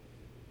wasn't?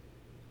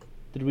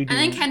 Did we do I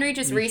think Henry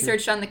just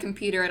researched on the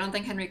computer. I don't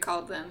think Henry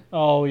called them.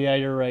 Oh, yeah,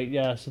 you're right.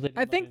 Yeah, so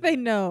I think they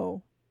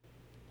know.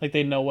 Like,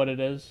 they know what it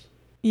is?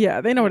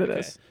 Yeah, they know what it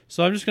is.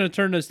 So I'm just going to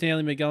turn to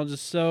Stanley Miguel and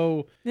just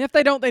so... If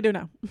they don't, they do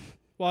now.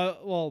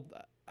 Well,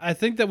 I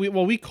think that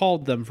we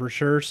called them for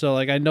sure. So,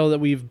 like, I know that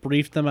we've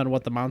briefed them on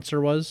what the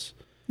monster was.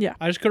 Yeah.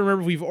 I just couldn't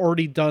remember if we've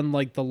already done,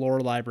 like, the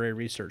lore library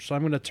research. So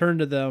I'm going to turn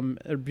to them,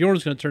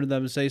 Bjorn's going to turn to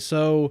them and say,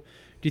 so,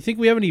 do you think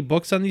we have any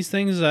books on these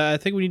things? I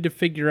think we need to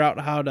figure out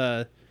how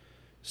to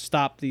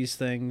stop these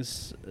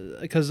things,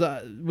 because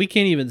we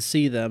can't even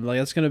see them. Like,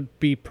 it's going to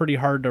be pretty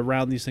hard to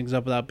round these things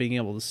up without being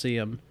able to see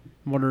them.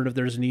 I'm wondering if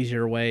there's an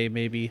easier way,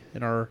 maybe,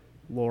 in our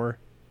lore.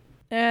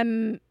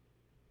 And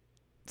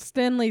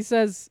Stanley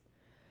says,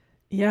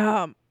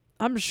 yeah,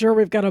 I'm sure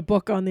we've got a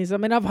book on these. I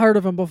mean, I've heard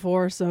of them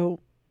before,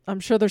 so I'm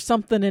sure there's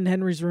something in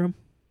Henry's room.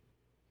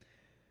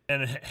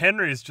 And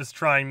Henry's just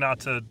trying not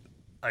to,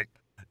 like,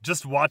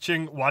 just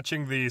watching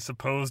the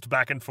supposed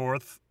back and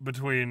forth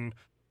between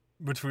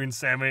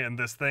Sammy and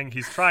this thing.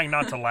 He's trying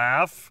not to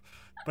laugh,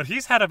 but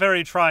he's had a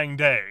very trying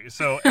day.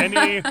 So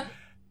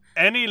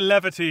any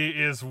levity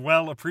is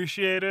well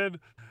appreciated,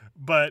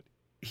 but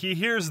he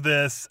hears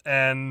this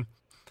and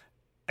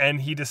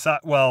he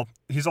decides, well,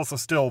 he's also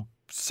still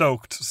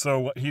soaked. So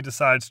what he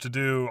decides to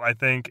do, I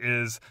think,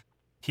 is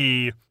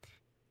he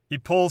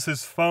pulls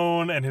his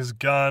phone and his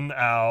gun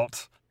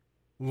out,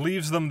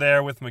 leaves them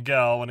there with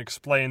Miguel, and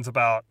explains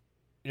about,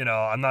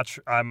 I'm not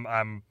sure, I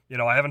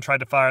haven't tried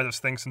to fire this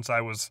thing since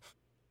I was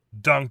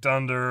dunked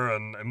under,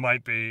 and it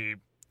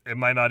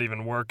might not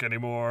even work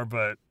anymore,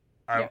 but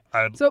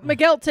So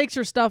Miguel takes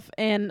your stuff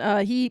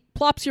and he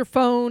plops your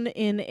phone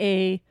in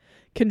a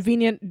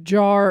convenient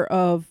jar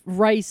of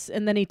rice,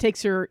 and then he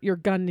takes your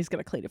gun and he's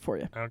going to clean it for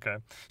you. Okay.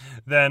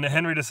 Then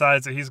Henry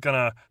decides that he's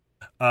gonna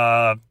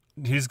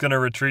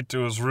retreat to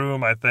his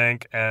room, I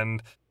think,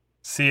 and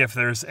see if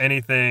there's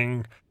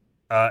anything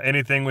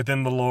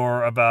within the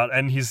lore about,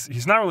 and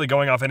he's not really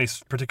going off any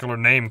particular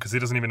name because he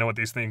doesn't even know what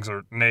these things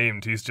are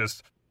named. He's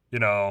just,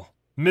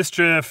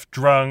 mischief,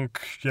 drunk,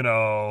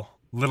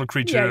 little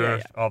creature,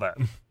 Yeah. all that.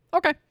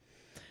 Okay.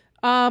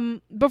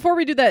 Before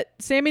we do that,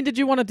 Sammy, did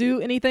you want to do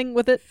anything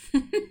with it?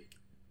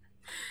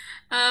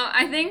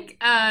 I think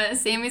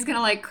Sammy's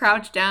gonna like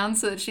crouch down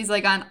so that she's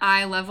like on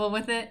eye level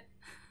with it,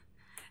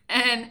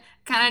 and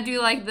kind of do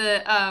like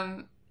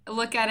the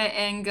look at it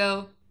and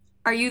go,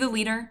 "Are you the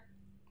leader?"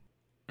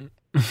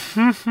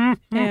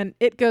 And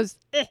it goes,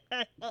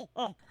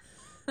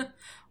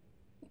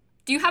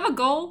 Do you have a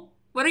goal?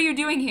 What are you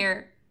doing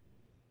here?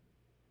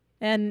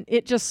 and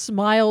it just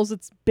smiles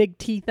its big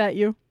teeth at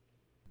you.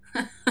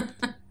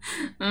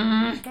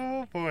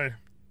 Oh boy.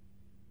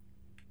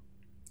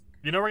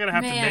 We're gonna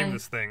have to name Man.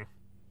 this thing.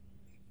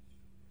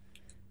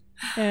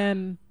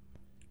 And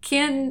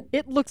Can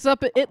it looks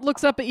up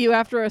at you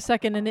after a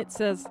second, and it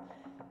says,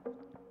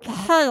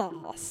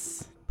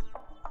 chaos.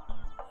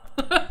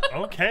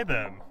 Okay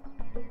then.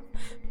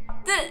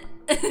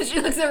 she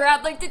looks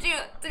around like, did you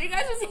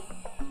guys just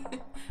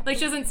like,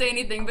 she doesn't say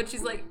anything, but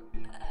she's like,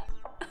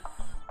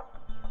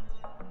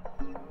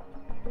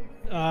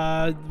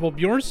 well,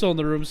 Bjorn's still in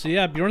the room, so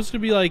yeah, Bjorn's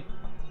gonna be like,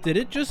 did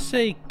it just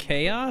say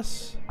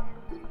chaos?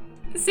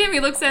 Sammy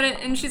looks at it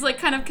and she's like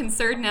kind of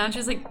concerned now, and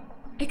she's like,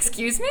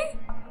 excuse me?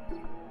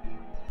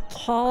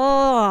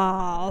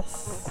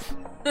 Chaos.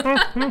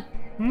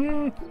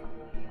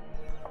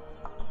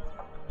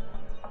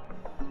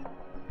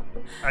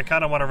 I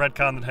kind of want to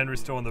retcon that Henry's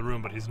still in the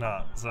room, but he's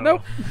not. So.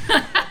 Nope.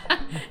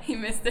 He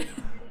missed it.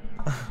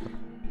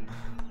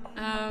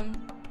 I'm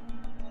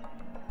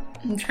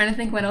trying to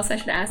think what else I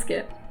should ask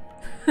it.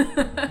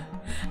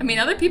 I mean,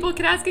 other people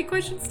could ask it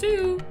questions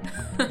too.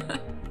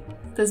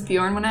 Does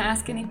Bjorn want to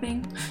ask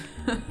anything?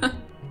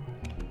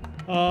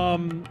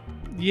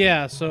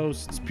 Yeah, so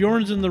since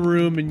Bjorn's in the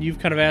room and you've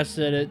kind of asked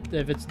it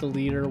if it's the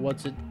leader,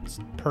 what's its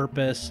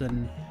purpose,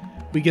 and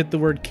we get the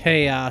word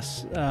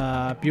chaos,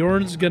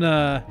 Bjorn's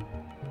gonna...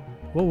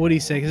 What would he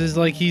say? Because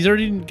he's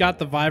already got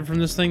the vibe from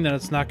this thing that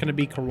it's not going to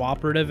be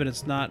cooperative, and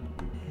it's not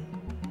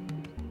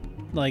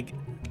like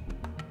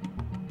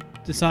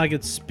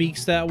it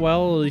speaks that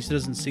well. At least it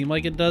doesn't seem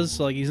like it does.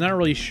 So he's not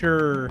really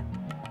sure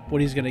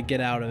what he's going to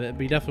get out of it,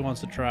 but he definitely wants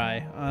to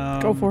try.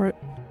 Go for it.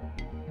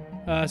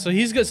 So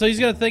he's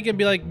gonna think and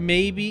be like,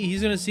 maybe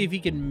he's gonna see if he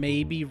can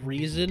maybe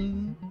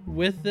reason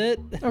with it.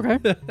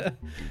 Okay.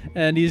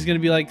 And he's gonna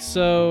be like,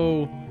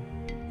 so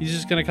he's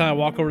just gonna kind of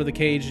walk over to the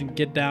cage and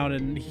get down,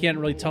 and he can't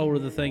really tell where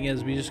the thing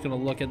is, but he's just gonna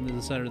look into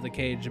the center of the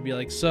cage and be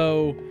like,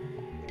 so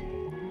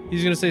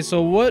he's gonna say,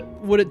 so what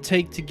would it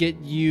take to get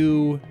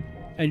you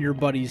and your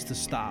buddies to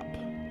stop?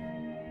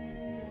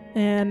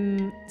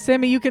 And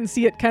Sammy, you can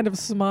see it kind of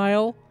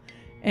smile,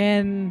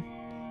 and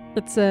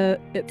it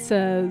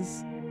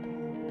says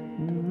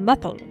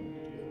nothing.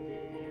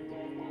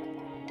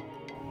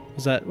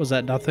 Was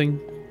that nothing?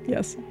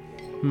 Yes.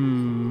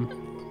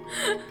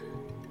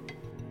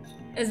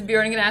 Is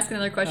Bjorn gonna ask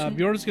another question?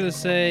 Bjorn's gonna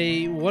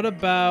say, what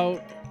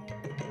about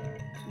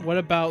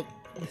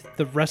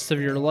the rest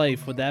of your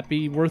life? Would that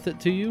be worth it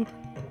to you?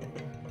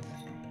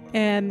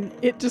 And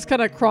it just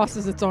kind of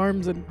crosses its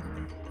arms and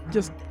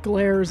just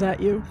glares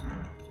at you.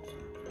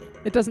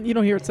 You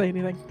don't hear it say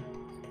anything.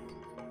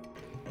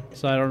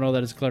 So I don't know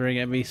that it's glaring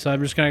at me. So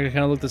I'm just gonna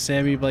kind of look to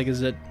Sammy, like,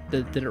 did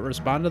it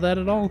respond to that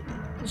at all?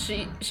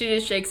 She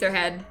just shakes her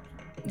head.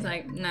 It's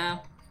like, no.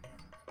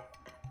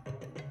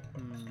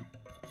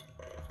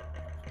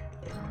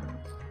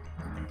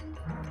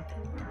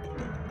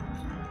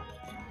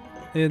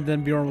 And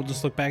then Bjorn will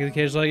just look back at the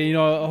cage like,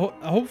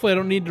 hopefully I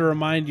don't need to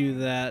remind you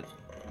that,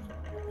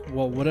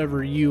 well,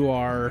 whatever you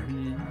are,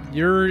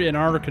 you're in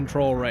our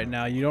control right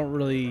now. You don't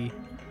really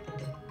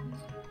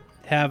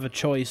have a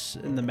choice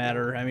in the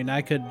matter. I mean,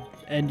 I could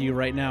end you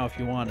right now if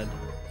you wanted.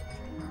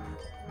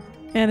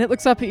 And it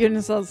looks up at you and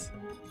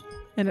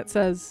it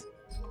says,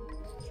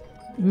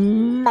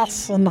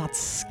 Massa not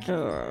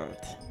scared.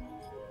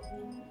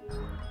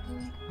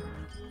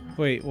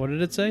 Wait, what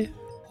did it say?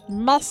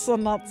 Massa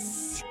not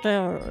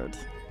scared.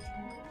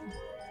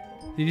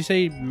 Did you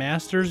say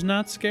Master's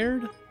not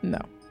scared? No.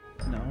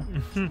 No.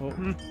 Well,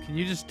 can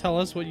you just tell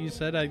us what you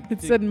said?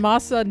 It said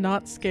Massa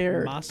not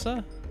scared.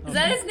 Massa? Is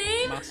that his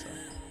name? Massa.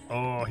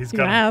 Oh, he's You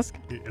got. can ask.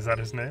 Is that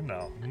his name?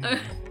 No.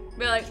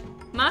 Be like,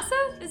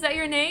 Masa? Is that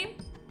your name?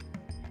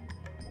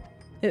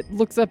 It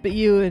looks up at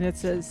you and it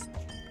says,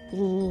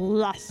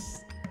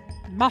 Las.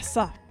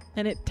 Massa.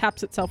 And it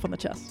taps itself on the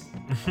chest.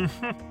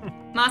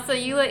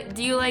 Masa,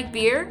 do you like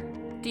beer?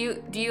 Do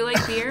you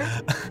like beer?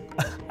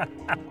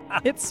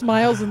 It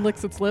smiles and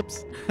licks its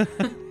lips.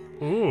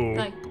 Ooh.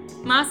 Like,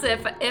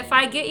 Masa, if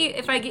I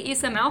get you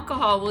some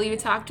alcohol, will you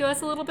talk to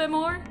us a little bit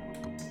more?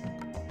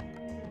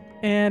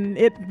 And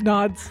it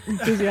nods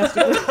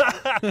enthusiastically.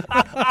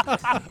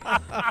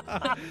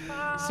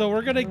 So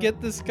we're gonna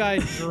get this guy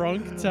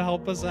drunk to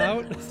help us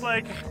out? It's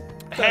like,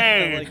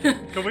 hey,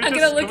 can we I'm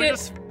just? gonna Can we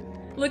just?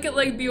 look at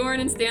like Bjorn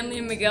and Stanley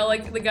and Miguel,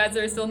 like the guys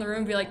that are still in the room,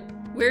 and be like,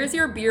 "Where's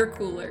your beer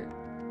cooler?"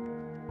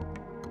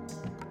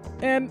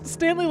 And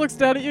Stanley looks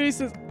down at you and he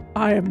says,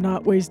 I am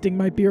not wasting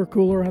my beer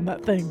cooler on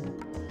that thing.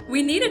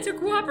 We need it to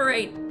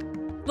cooperate.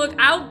 Look,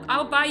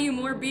 I'll buy you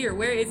more beer.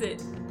 Where is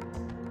it?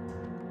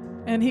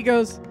 And he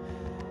goes,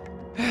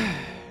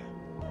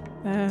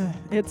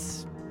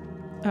 it's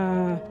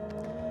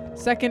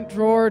second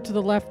drawer to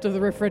the left of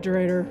the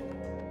refrigerator.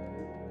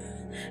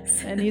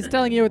 And he's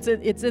telling you it's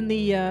in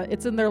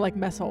their like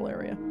mess hall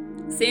area.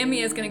 Sammy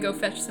is gonna go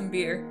fetch some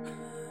beer.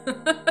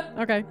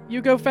 Okay,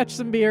 you go fetch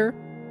some beer.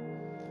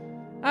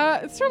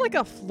 Is there like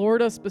a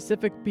Florida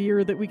specific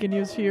beer that we can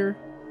use here?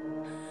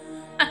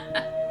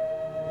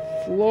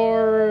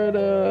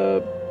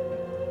 Florida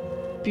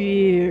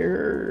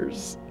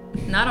beers.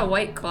 Not a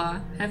White Claw.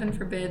 Heaven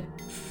forbid.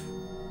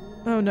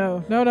 Oh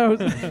no.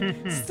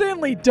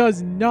 Stanley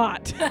does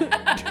not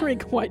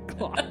drink White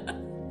Claw.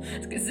 I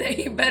was gonna say,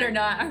 you better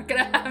not. I'm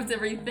gonna have to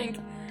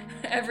rethink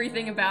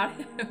everything about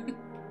him.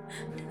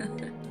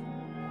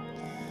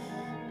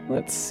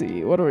 Let's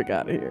see, what do we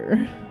got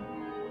here?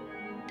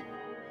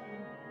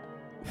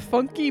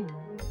 Funky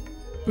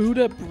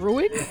Buddha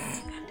Brewing?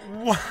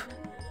 What?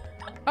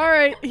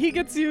 Alright, he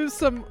gets you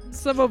some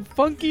of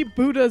Funky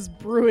Buddha's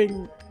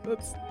Brewing.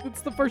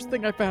 That's the first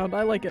thing I found.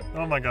 I like it.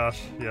 Oh my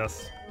gosh,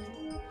 yes.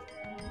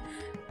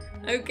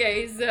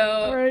 Okay, so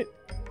Alright.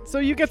 So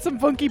you get some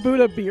Funky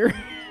Buddha beer.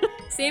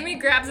 Sammy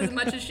grabs as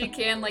much as she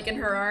can, like in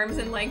her arms,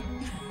 and like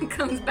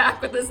comes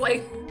back with this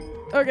like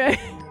Okay.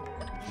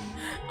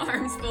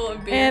 arms full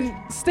of beer. And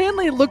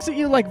Stanley looks at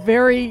you like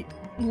very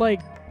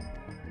like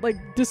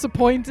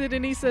disappointed,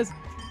 and he says,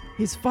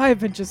 "He's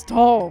 5 inches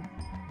tall.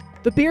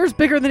 The beer's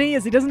bigger than he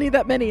is. He doesn't need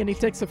that many," and he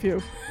takes a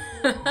few.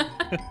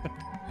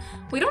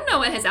 We don't know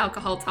what his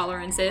alcohol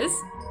tolerance is.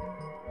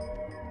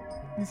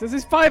 He says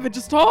he's 5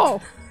 inches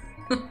tall.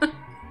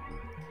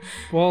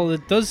 Well,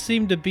 it does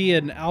seem to be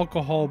an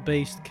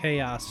alcohol-based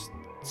chaos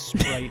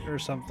sprite or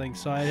something,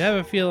 so I have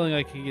a feeling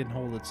like he can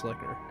hold its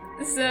liquor.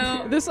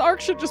 So This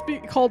arc should just be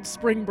called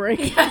Spring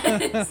Break.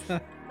 yes.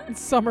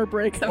 Summer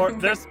Break. Or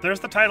there's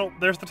the title.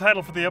 There's the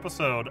title for the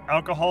episode: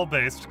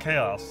 Alcohol-Based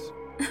Chaos.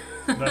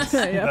 That's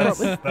that's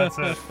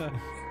it.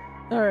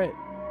 All right.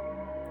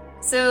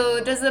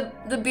 So does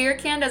the beer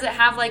can, does it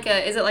have like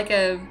is it like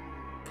a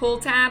pull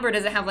tab, or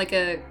does it have like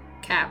a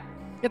cap?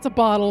 It's a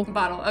bottle.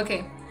 Bottle.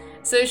 Okay.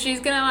 So she's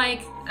gonna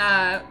like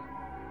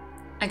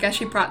I guess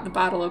she brought the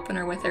bottle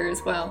opener with her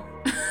as well.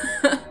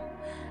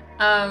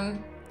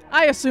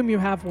 I assume you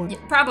have one. Yeah,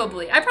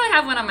 probably. I probably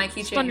have one on my keychain.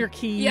 Just on your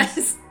keys.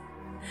 Yes.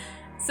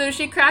 So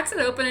she cracks it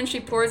open and she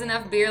pours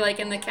enough beer like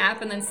in the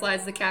cap and then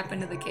slides the cap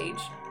into the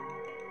cage.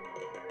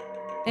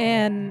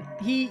 And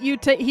he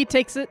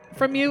takes it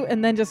from you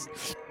and then just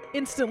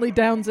instantly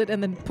downs it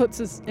and then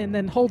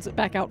holds it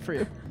back out for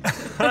you.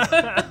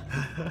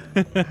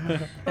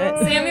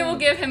 Sammy will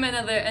give him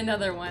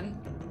another one.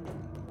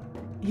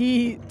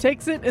 He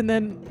takes it and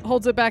then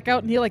holds it back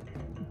out, and he like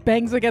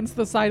bangs against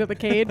the side of the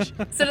cage.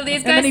 So do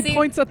these And then guys he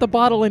points at the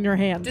bottle in your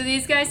hand. Do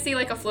these guys see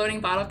like a floating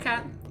bottle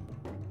cap?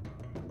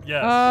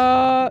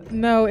 Yes.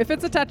 No. If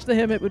it's attached to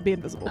him, it would be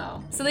invisible.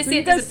 Oh. So they So see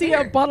you it guys see a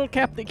disappear. bottle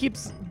cap that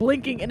keeps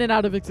blinking in and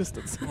out of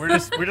existence. We're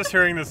just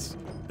hearing this.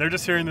 They're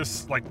just hearing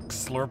this like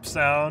slurp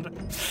sound.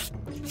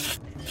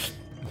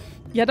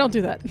 Yeah, don't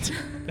do that.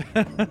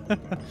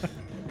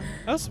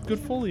 That's some good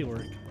Foley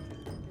work.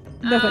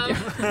 No, thank you.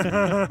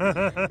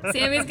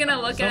 Sammy's gonna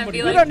look at it and Somebody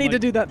be We like, don't need to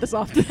do that this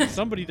often.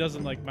 Somebody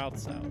doesn't like mouth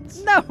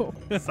sounds. No.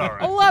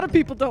 Sorry. A lot of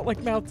people don't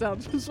like mouth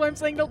sounds. That's why I'm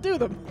saying don't do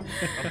them.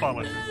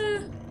 Apologies.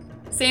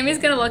 Sammy's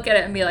gonna look at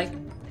it and be like,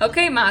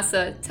 "Okay,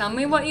 Masa, tell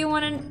me what we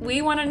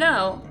want to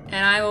know,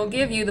 and I will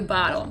give you the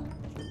bottle."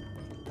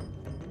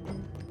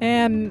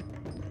 And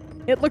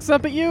it looks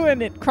up at you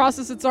and it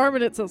crosses its arm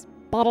and it says,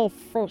 "Bottle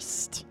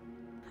first."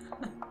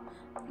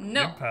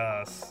 No. Good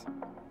pass.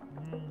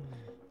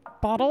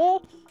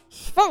 Bottle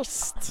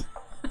first.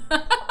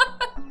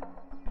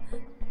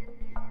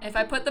 If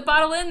I put the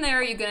bottle in there,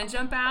 are you gonna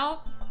jump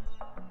out?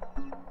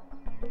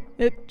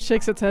 It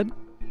shakes its head.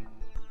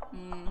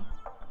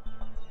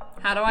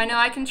 How do I know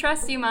I can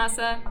trust you,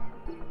 Masa?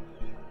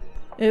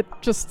 It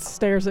just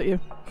stares at you.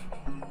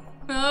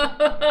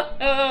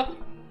 I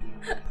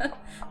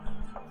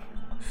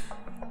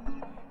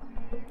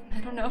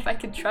don't know if I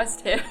can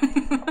trust him.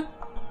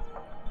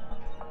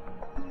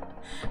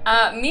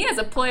 Me as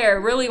a player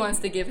really wants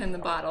to give him the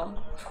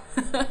bottle.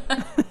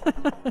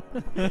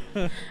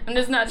 I'm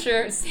just not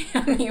sure if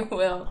Sammy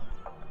will.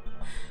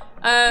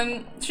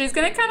 She's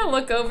gonna kind of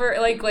look over,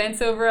 like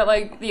glance over at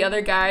like the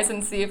other guys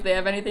and see if they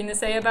have anything to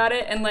say about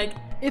it, and like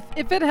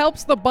If it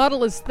helps, the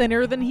bottle is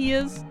thinner than he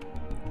is.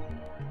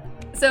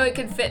 so it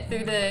could fit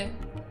through the.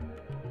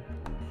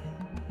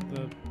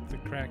 The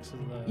cracks of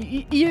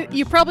the.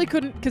 You probably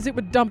couldn't, because it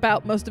would dump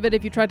out most of it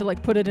if you tried to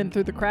like put it in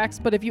through the cracks.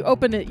 But if you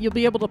open it, you'll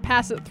be able to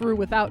pass it through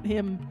without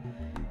him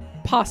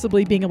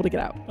possibly being able to get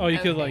out. Oh, you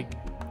could Okay.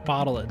 like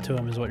bottle it to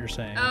him, is what you're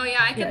saying. Oh yeah,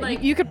 I could Yeah,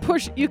 like. you could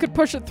push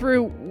it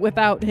through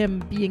without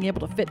him being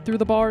able to fit through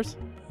the bars.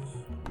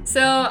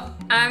 So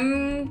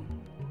I'm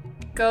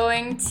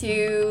going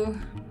to.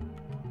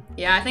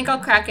 Yeah, I think I'll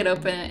crack it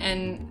open,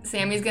 and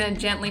Sammy's gonna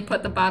gently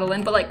put the bottle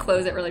in, but like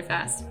close it really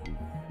fast.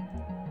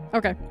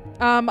 Okay.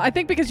 I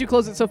think because you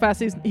close it so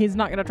fast, he's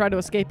not gonna try to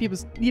escape. He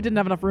didn't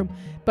have enough room,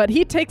 but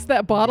he takes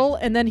that bottle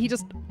and then he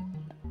just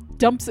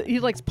dumps it. He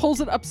like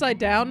pulls it upside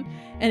down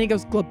and he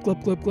goes glub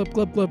glub glub glub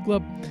glub glub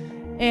glub,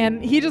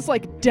 and he just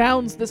like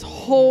downs this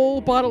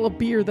whole bottle of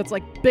beer that's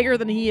like bigger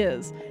than he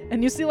is,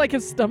 and you see like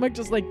his stomach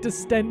just like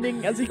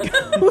distending as he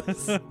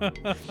goes.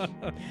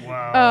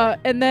 Wow.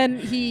 And then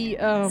he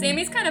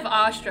Sammy's kind of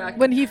awestruck.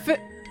 when he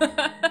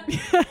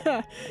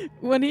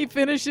when he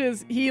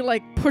finishes, he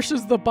like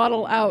pushes the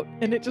bottle out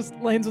and it just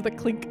lands with a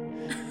clink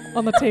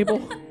on the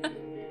table.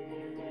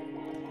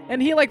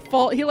 And he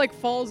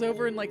falls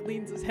over and like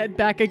leans his head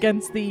back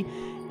against the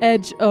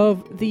edge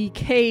of the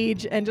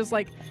cage and just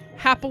like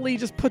happily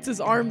just puts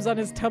his arms on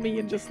his tummy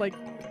and just like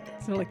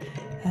sort of like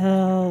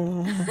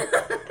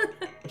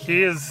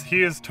He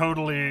is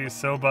totally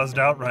so buzzed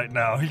out right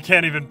now. He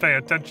can't even pay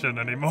attention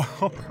anymore.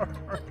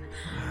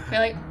 You're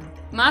like,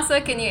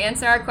 Masa, can you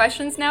answer our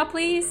questions now,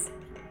 please?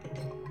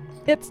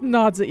 It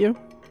nods at you.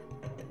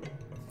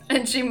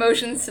 And she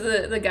motions to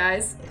the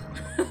guys.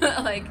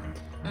 Like,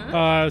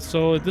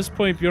 So at this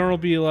point, Bjorn will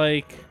be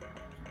like,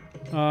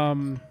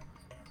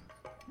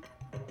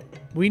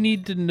 we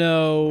need to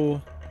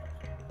know,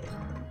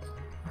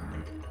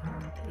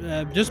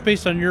 just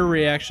based on your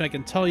reaction, I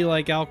can tell you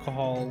like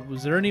alcohol.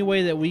 Was there any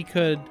way that we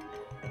could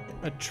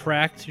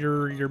attract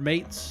your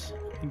mates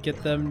and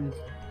get them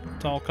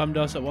to all come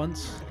to us at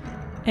once?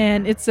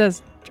 And it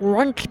says,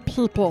 drunk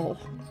people.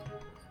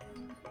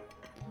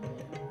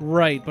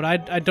 Right, but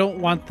I don't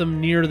want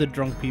them near the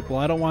drunk people.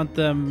 I don't want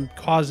them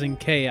causing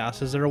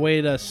chaos. Is there a way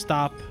to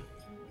stop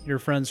your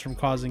friends from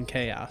causing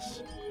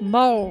chaos?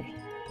 No,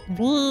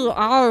 we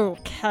are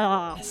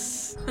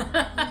chaos.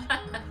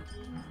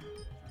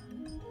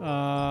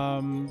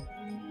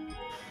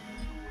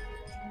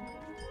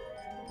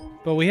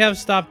 But we have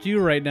stopped you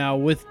right now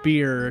with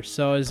beer,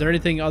 so is there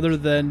anything other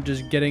than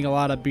just getting a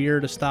lot of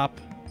beer to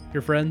stop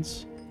your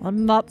friends?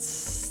 I'm not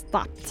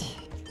stopped.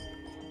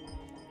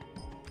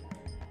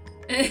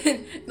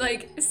 and,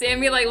 like,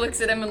 Sammy like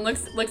looks at him and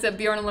looks at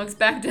Bjorn and looks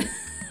back to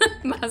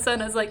Masa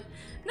and is like,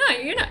 no,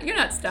 you're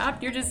not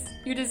stopped. You're just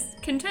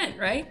content,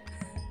 right?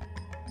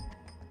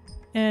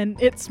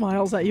 And it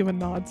smiles at you and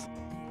nods.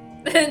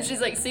 And she's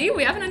like, see,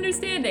 we have an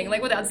understanding,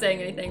 like without saying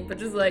anything, but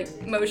just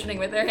like motioning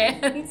with her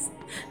hands.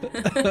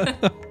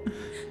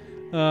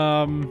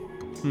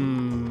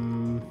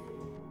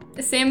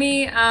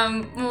 Sammy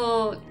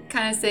will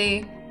kind of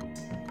say,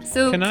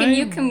 so can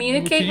you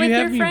communicate with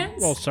your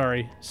friends? Oh,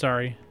 sorry.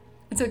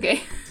 It's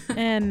okay.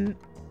 And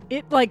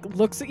it like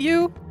looks at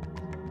you,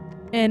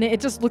 and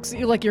it just looks at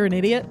you like you're an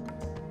idiot.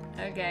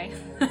 Okay.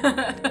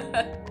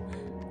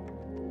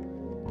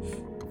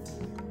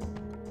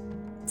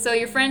 So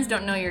your friends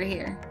don't know you're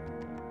here?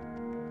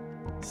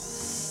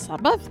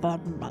 Some of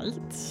them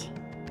might.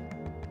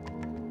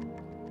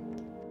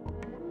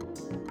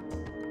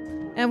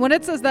 And when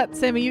it says that,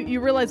 Sammy,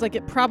 you realize like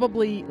it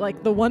probably,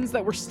 like the ones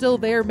that were still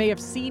there may have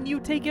seen you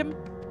take him.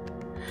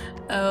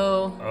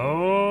 Oh.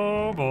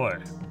 Oh boy.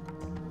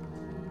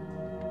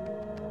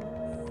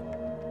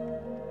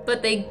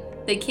 But they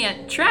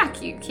can't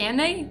track you, can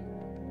they?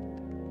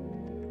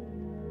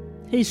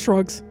 He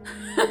shrugs.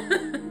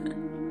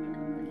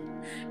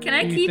 Can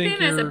I keep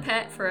him as a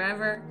pet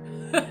forever?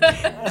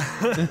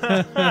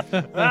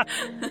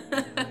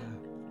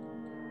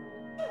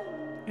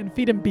 And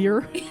feed him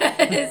beer.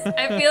 Yes,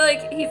 I feel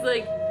like he's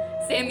like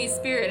Sammy's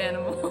spirit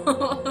animal.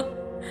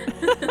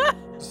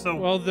 So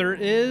well, there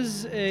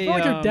is a. I feel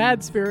like your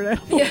dad's spirit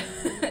animal.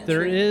 Yeah.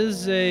 There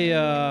is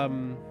a.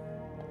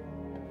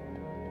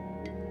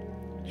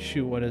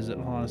 Shoot, what is it?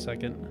 Hold on a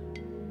second.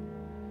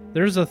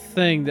 There's a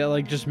thing that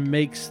like just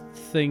makes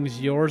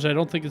things yours. I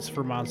don't think it's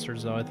for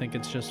monsters though. I think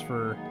it's just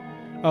for.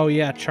 Oh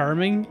yeah,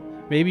 charming.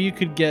 Maybe you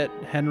could get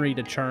Henry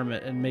to charm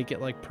it and make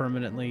it like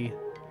permanently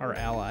our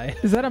ally.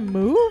 Is that a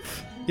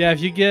move? Yeah,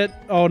 if you get.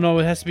 Oh no,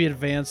 it has to be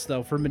advanced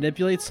though. For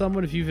manipulate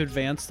someone, if you've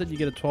advanced it, you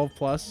get a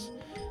 12+.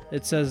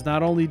 It says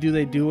not only do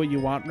they do what you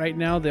want right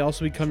now, they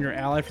also become your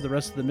ally for the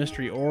rest of the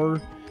mystery,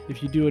 or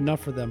if you do enough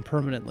for them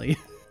permanently.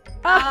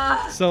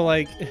 So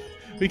like.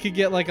 We could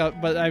get like a,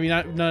 but I mean,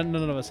 none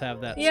of us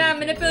have that. Yeah, so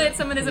manipulate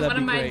someone isn't one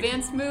of my great.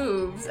 advanced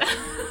moves.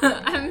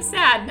 I'm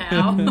sad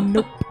now.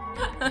 Nope.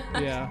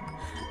 Yeah.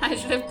 I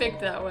should have picked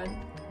that one.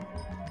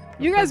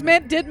 You guys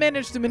did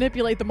manage to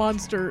manipulate the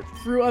monster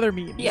through other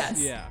means.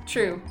 Yes. Yeah.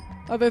 True.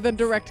 Other than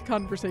direct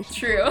conversation.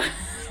 True.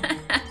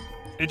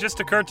 it just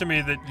occurred to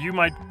me that you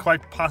might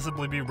quite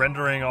possibly be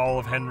rendering all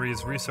of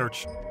Henry's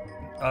research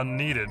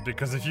unneeded,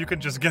 because if you could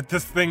just get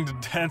this thing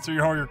to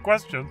answer all your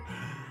questions.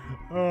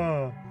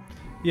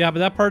 Yeah, but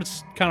that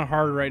part's kind of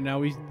hard right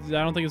now. I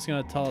don't think it's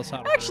gonna tell us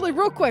how to. Actually,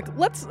 real quick,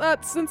 let's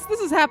since this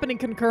is happening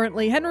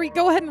concurrently, Henry,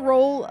 go ahead and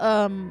roll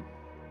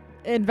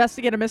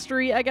investigate a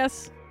mystery, I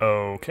guess.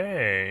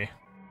 Okay.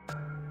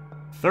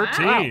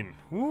 13.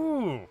 Wow.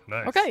 Ooh,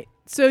 nice. Okay,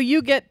 so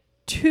you get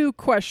 2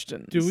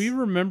 questions. Do we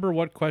remember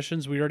what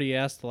questions we already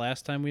asked the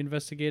last time we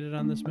investigated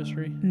on this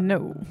mystery?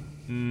 No.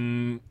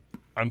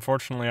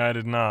 Unfortunately, I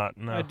did not.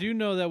 No. I do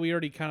know that we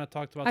already kind of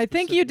talked about. I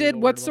think you did.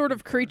 What sort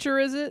of creature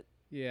is it?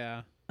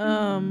 Yeah.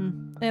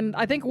 And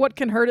I think what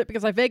can hurt it,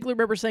 because I vaguely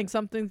remember saying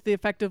something to the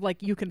effect of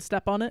like you can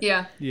step on it.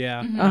 Yeah.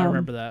 Yeah, I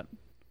remember that.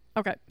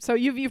 Okay, so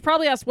you've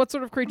probably asked what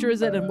sort of creature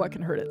is it and what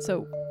can hurt it.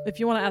 So if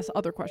you want to ask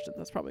other questions,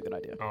 that's probably a good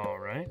idea. All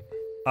right.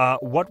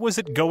 What was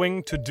it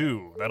going to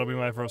do? That'll be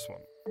my first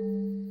one.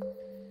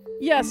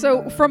 Yeah,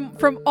 so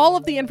from all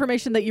of the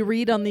information that you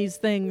read on these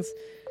things,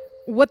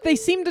 what they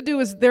seem to do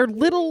is they're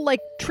little,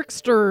 like,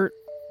 trickster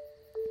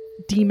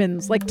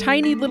demons, like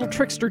tiny little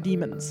trickster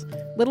demons.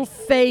 Little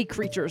fey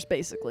creatures,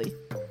 basically.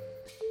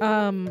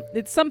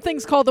 Some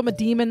things call them a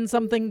demon,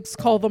 some things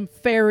call them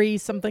fairy,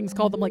 some things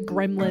call them, like,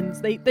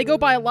 gremlins. They go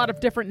by a lot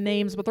of different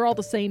names, but they're all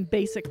the same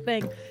basic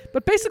thing.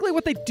 But basically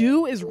what they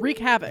do is wreak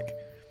havoc.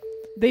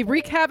 They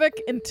wreak havoc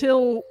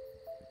until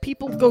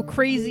people go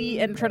crazy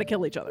and try to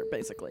kill each other,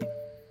 basically.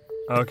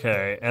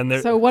 Okay, and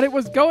So what it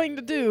was going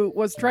to do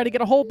was try to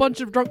get a whole bunch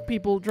of drunk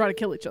people to try to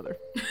kill each other.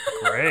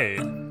 Great.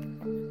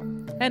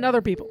 And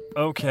other people.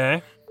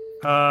 Okay.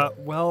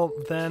 Well,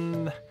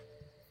 then...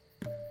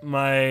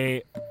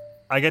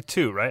 I get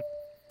 2, right?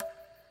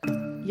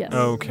 Yes.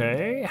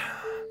 Okay.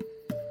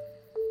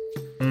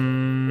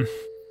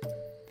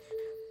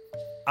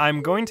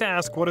 I'm going to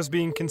ask what is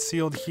being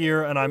concealed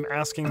here, and I'm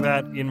asking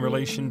that in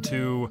relation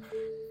to...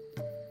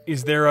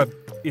 Is there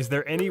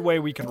any way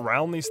we can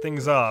round these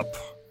things up,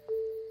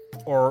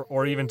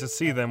 or even to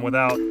see them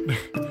without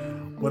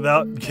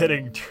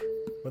getting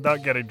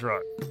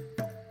drunk?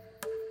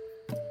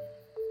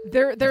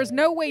 There's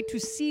no way to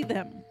see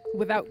them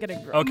without getting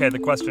drunk. Okay, the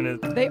question is...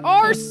 They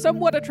are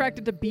somewhat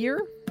attracted to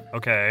beer.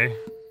 Okay.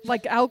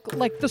 Like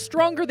the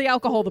stronger the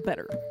alcohol, the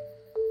better.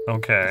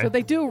 Okay. So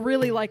they do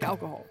really like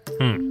alcohol.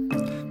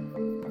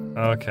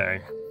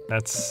 Okay.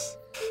 That's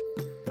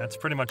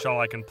pretty much all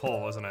I can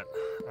pull, isn't it?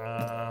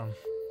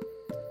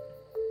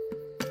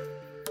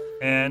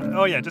 And,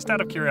 oh yeah, just out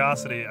of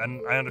curiosity,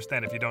 and I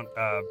understand if you don't,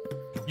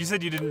 you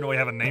said you didn't really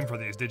have a name for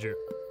these, did you?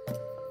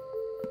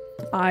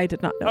 I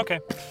did not know. Okay.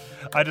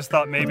 I just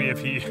thought maybe if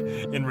he,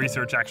 in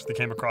research, actually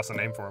came across a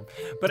name for him.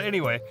 But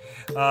anyway,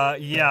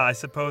 yeah, I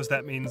suppose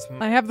that means...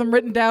 I have them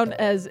written down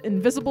as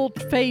Invisible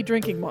Fey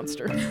Drinking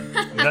Monster.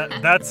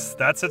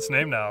 That's its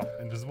name now.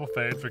 Invisible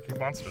Fey Drinking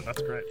Monster.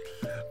 That's great.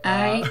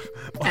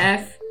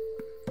 IFDM.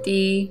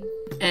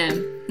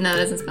 No,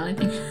 that doesn't spell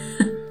anything.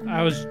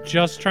 I was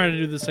just trying to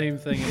do the same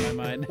thing in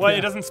my mind. Well, yeah.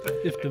 It doesn't...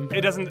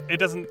 It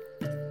doesn't...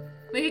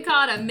 We could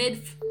call it a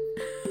mid...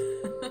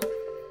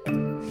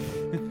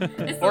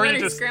 It's the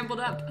letters scrambled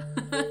up.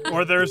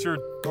 or there's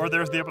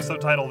the episode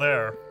title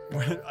there.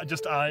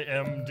 Just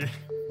IMD.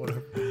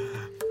 Whatever.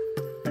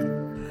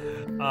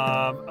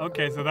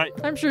 Okay, so that...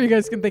 I'm sure you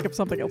guys can think of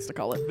something else to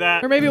call it.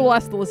 That... Or maybe we'll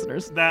ask the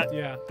listeners. That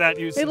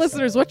uses... Hey,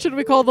 listeners, what should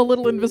we call the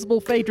little invisible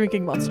Fey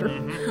Drinking Monster?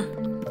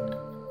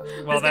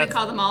 Mm-hmm. Well, I was going to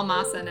call them all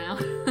Masa now.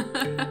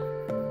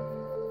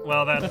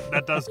 Well,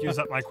 that does use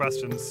up my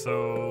questions,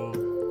 so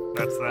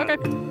that's that.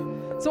 Okay.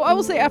 So I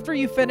will say after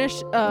you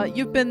finish,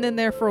 you've been in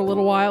there for a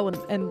little while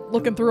and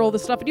looking through all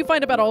this stuff, and you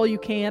find about all you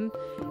can,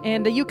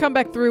 and you come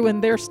back through,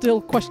 and they're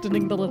still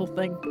questioning the little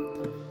thing.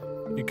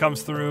 He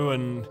comes through,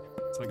 and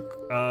it's like,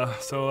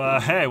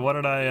 hey, what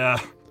did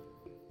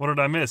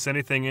I miss?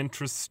 Anything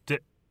interesting?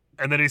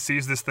 And then he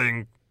sees this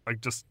thing,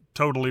 like, just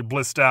totally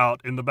blissed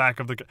out in the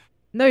back of the...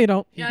 No, you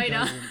don't. No, you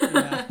don't.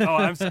 Yeah.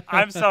 Oh,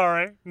 I'm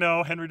sorry.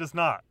 No, Henry does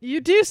not. You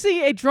do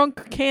see a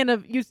drunk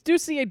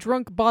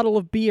bottle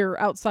of beer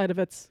outside of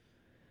its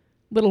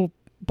little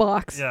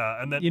box.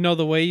 Yeah, and then... You know,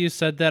 the way you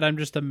said that, I'm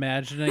just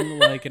imagining,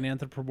 like, an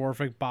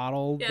anthropomorphic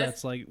bottle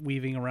that's, like,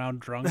 weaving around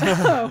drunk.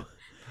 Oh.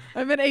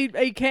 I meant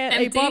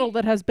a bottle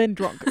that has been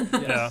drunk.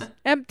 Yeah.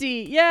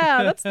 Empty.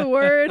 Yeah, that's the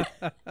word.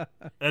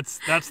 That's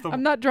the...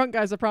 I'm not drunk,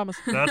 guys, I promise.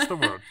 That's the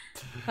word.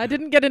 I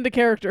didn't get into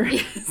character.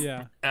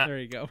 Yeah, there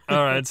you go.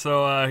 All right,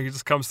 so he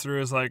just comes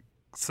through, is like,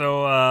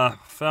 so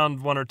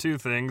found one or two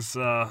things.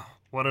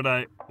 What did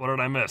I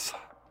miss?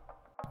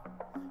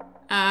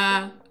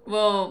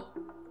 Well,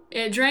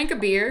 it drank a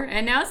beer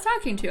and now it's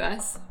talking to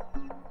us.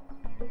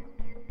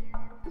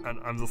 And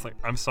I'm just like,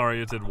 I'm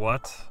sorry, it did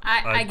what?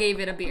 I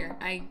gave it a beer.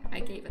 I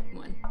gave it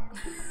one.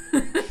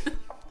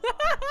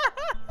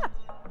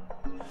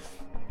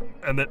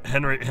 And then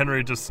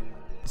Henry just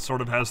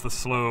sort of has the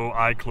slow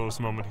eye close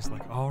moment. He's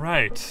like, all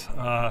right,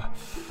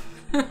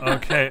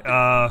 okay,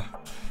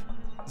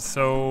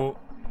 so,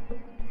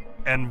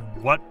 and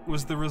what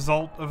was the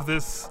result of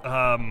this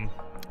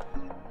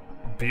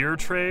beer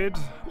trade,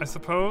 I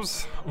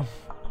suppose?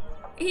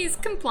 He's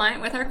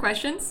compliant with our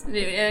questions.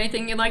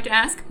 Anything you'd like to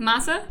ask?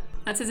 Masa?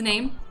 That's his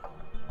name.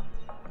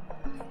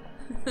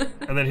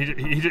 And then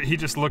he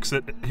just looks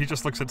at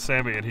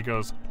Sammy and he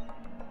goes,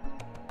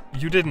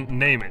 "You didn't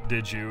name it,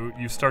 did you?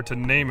 You start to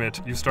name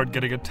it, you start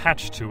getting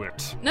attached to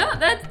it." No,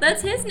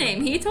 that's his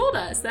name. He told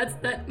us.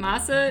 That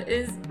Masa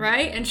is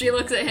right. And she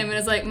looks at him and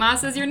is like,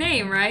 "Masa's your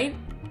name, right?"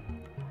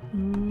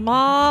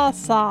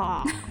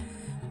 Masa.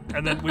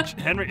 And then which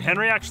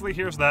Henry actually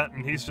hears that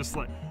and he's just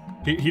like,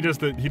 he does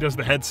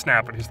the head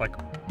snap and he's like,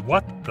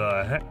 "What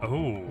the heck?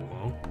 Oh,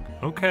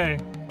 okay."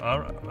 All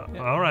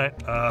right.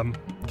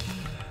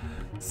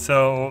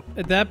 So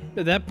at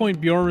that point,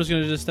 Bjorn was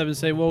going to just step and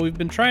say, "Well, we've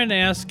been trying to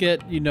ask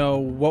it,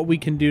 what we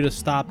can do to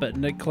stop it,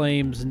 and it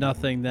claims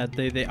nothing. That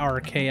they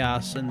are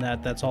chaos, and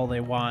that's all they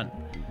want,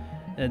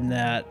 and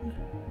that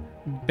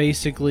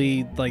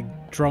basically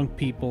like drunk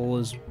people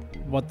is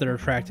what they're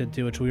attracted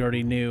to, which we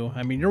already knew.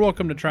 I mean, you're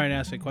welcome to try and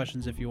ask it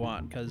questions if you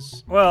want,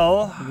 because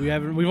we've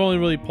only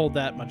really pulled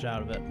that much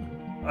out of it.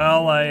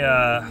 Well,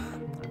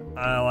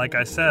 like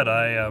I said,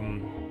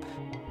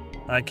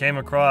 I came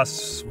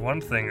across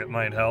one thing that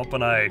might help,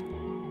 and I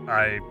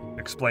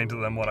explained to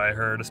them what I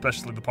heard,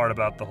 especially the part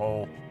about the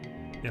whole,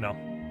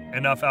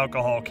 enough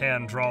alcohol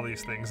can draw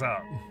these things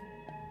out.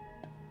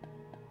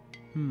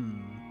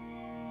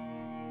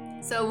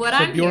 So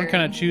I'm Bjorn hearing...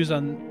 kind of chews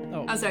on...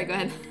 Oh, sorry, go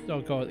ahead.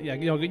 Oh, go. Yeah,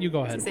 you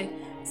go ahead.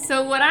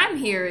 So what I'm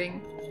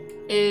hearing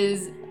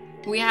is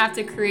we have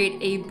to create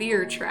a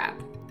beer trap.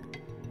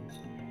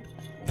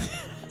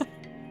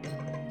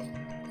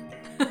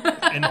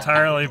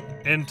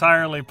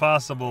 entirely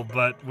possible,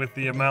 but with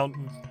the amount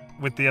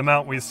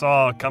we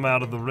saw come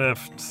out of the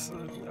rifts,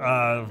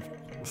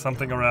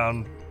 something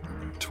around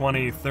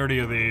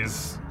 20-30 of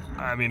these.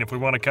 I mean, if we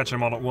want to catch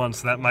them all at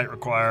once, that might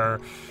require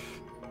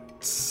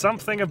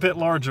something a bit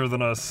larger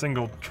than a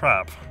single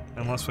trap,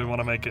 unless we want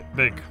to make it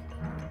big.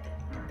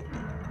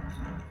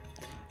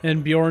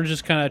 And Bjorn's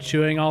just kind of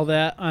chewing all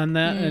that on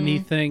that, and he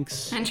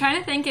thinks... I'm trying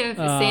to think if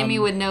Sammy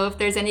would know if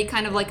there's any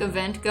kind of like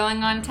event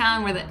going on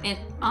town where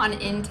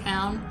in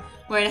town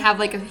where I'd have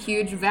like a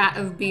huge vat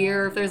of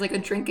beer, if there's like a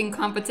drinking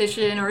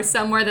competition or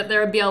somewhere that there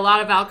would be a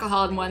lot of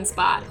alcohol in one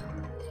spot.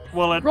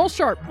 Well, roll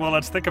sharp. Well,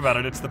 let's think about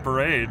it. It's the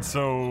parade,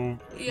 so...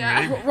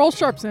 Yeah. Roll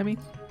sharp, Sammy.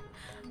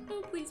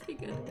 Oh, please be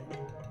good.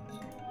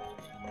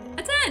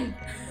 A 10!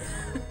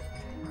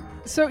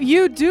 So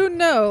you do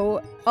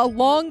know,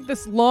 along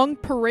this long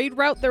parade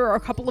route, there are a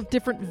couple of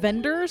different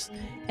vendors,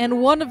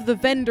 and one of the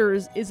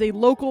vendors is a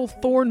local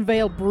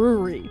Thornvale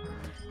brewery.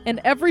 And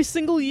every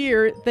single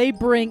year, they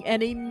bring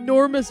an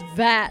enormous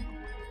vat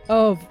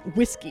of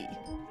whiskey.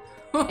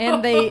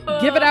 And they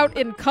give it out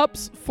in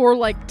cups for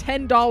like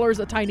 $10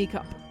 a tiny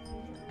cup.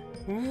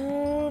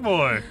 Oh,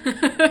 boy.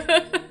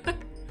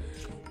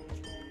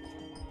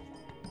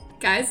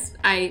 Guys,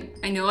 I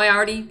know I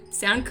already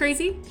sound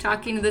crazy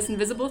talking to this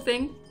invisible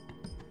thing,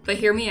 but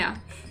hear me out.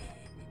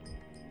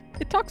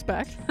 It talks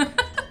back.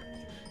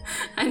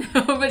 I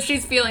know, but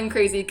she's feeling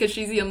crazy because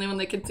she's the only one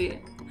that can see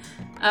it.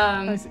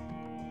 I see.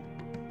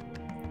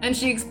 And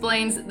she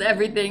explains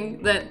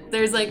everything, that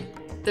there's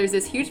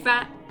this huge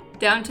vat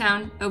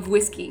downtown of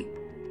whiskey.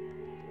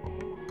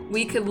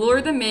 We could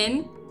lure them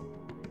in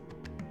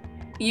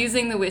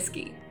using the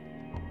whiskey.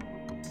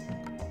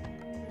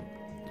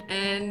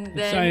 And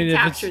then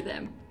capture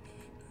them.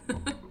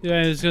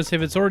 Yeah, I was going to say,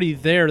 if it's already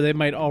there, they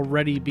might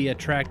already be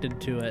attracted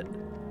to it.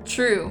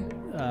 True.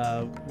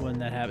 When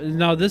that happens.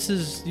 Now, you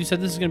said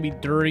this is going to be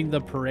during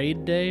the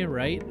parade day,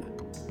 right?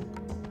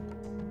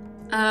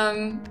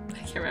 I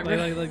can't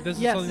remember. Like this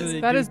is yes,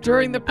 something that is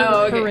during the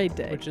parade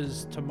day. Which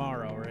is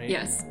tomorrow, right?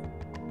 Yes.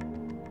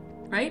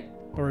 Right?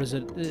 Or is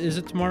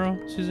it tomorrow,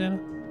 Susanna?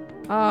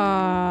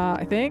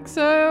 I think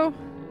so.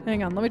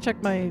 Hang on, let me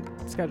check my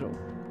schedule.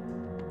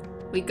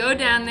 We go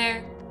down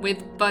there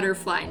with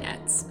butterfly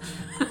nets.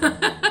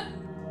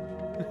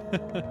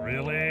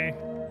 Really?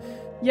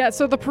 Yeah,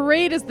 so the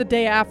parade is the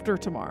day after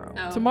tomorrow.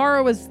 Oh.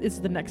 Tomorrow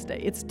is the next day.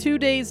 It's 2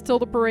 days till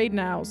the parade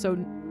now, so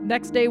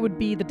next day would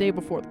be the day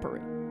before the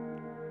parade.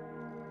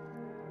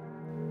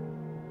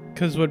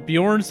 Because what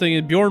Bjorn's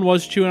thinking, Bjorn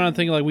was chewing on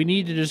thinking, like, we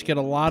need to just get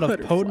a lot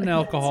of potent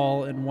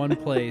alcohol in one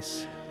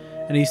place.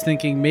 And he's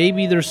thinking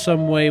maybe there's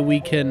some way we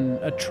can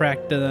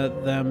attract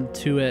them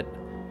to it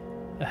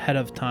ahead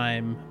of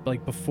time,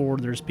 like before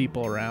there's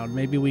people around.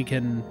 Maybe we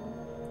can,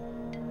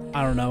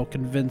 I don't know,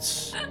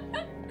 convince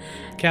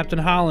Captain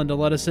Holland to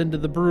let us into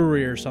the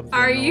brewery or something.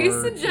 Are you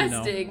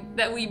suggesting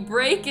that we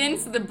break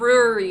into the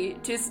brewery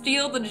to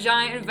steal the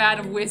giant vat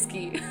of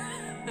whiskey?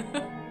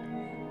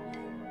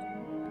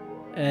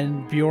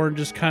 And Bjorn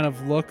just kind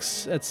of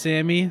looks at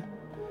Sammy,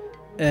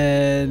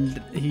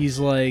 and he's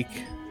like,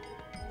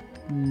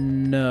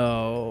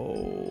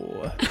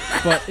 no.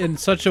 But in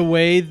such a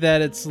way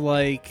that it's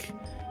like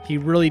he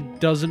really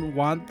doesn't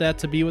want that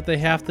to be what they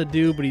have to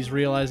do, but he's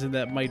realizing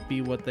that might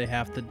be what they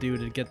have to do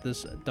to get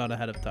this done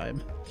ahead of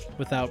time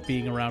without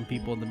being around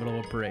people in the middle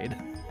of a parade.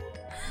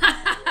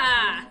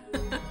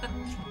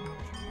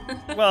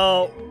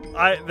 Well,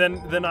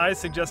 I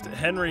suggest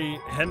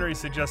Henry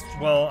suggests,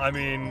 well, I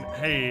mean,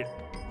 hey,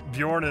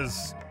 Bjorn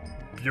is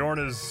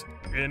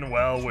in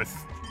well with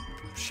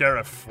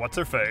Sheriff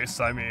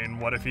What's-Her-Face. I mean,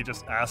 what if he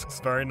just asks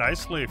very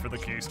nicely for the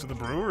keys to the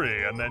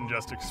brewery and then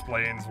just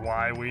explains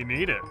why we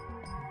need it?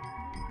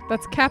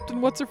 That's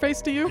Captain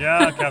What's-Her-Face to you?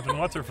 Yeah, Captain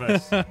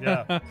What's-Her-Face.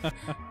 Yeah.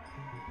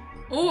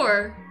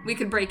 Or we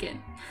could break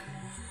in.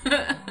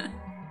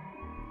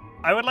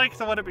 I would like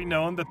to let it be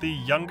known that the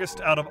youngest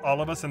out of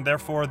all of us, and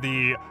therefore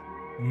the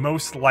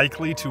most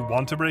likely to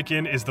want to break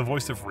in, is the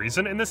voice of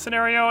reason in this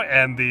scenario,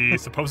 and the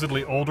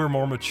supposedly older,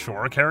 more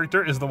mature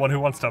character is the one who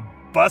wants to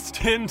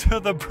bust into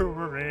the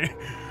brewery.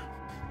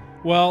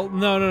 Well,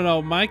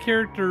 no. My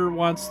character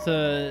wants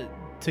to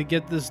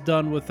get this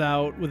done with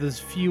as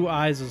few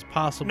eyes as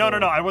possible. No.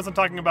 I wasn't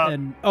talking about.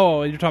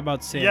 You're talking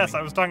about Sammy. Yes,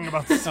 I was talking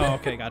about. Oh,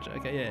 okay, gotcha.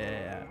 Okay,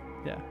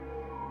 yeah.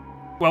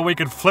 Well, we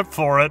could flip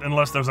for it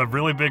unless there's a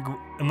really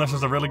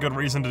good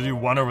reason to do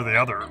one over the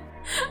other.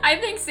 I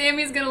think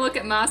Sammy's gonna look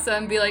at Masa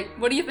and be like,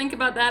 "What do you think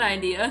about that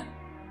idea?"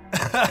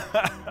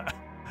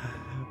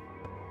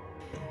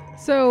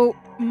 So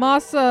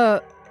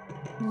Masa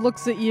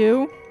looks at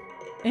you,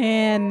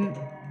 and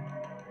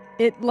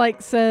it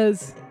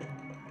says,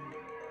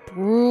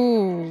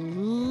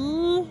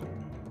 "Brewery."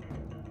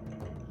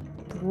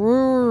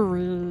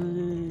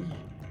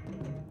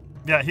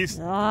 Yeah, he's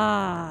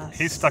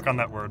stuck on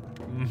that word.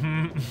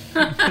 Mm-hmm.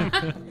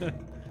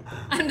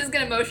 I'm just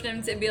gonna motion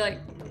him to be like,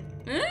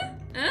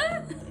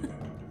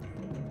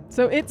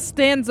 So it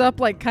stands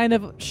up kind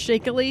of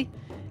shakily,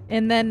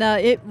 and then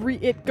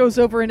it goes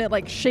over and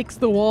it shakes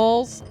the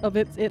walls of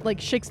it.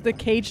 It shakes the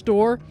cage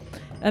door,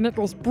 and it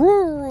goes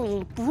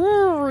brewery.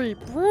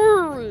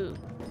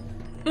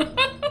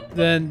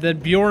 Then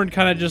Bjorn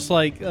kind of just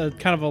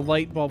kind of a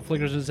light bulb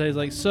flickers and says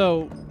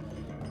so.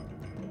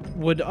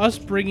 Would us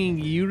bringing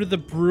you to the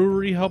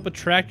brewery help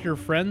attract your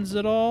friends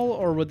at all,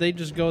 or would they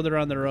just go there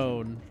on their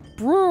own?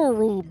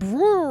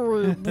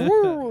 Brewery.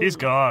 He's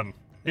gone.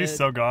 He's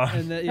so gone.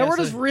 And that word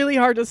is really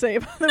hard to say,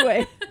 by the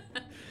way,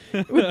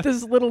 with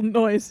this little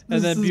noise.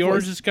 And then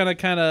Bjorn just kind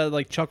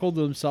of chuckled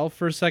to himself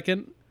for a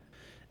second,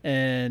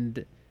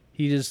 and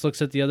he just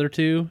looks at the other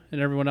two and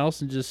everyone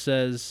else and just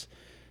says,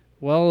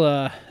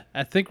 "Well,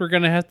 I think we're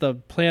gonna have to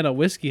plan a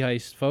whiskey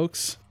heist,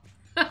 folks."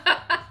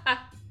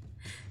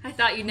 I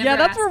thought you'd never. Yeah,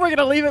 that's where we're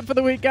gonna leave it for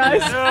the week,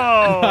 guys.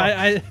 No.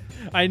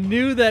 I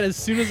knew that as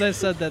soon as I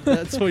said that.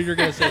 That's what you're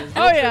gonna say.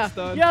 Oh yeah,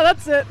 yeah,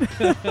 that's it.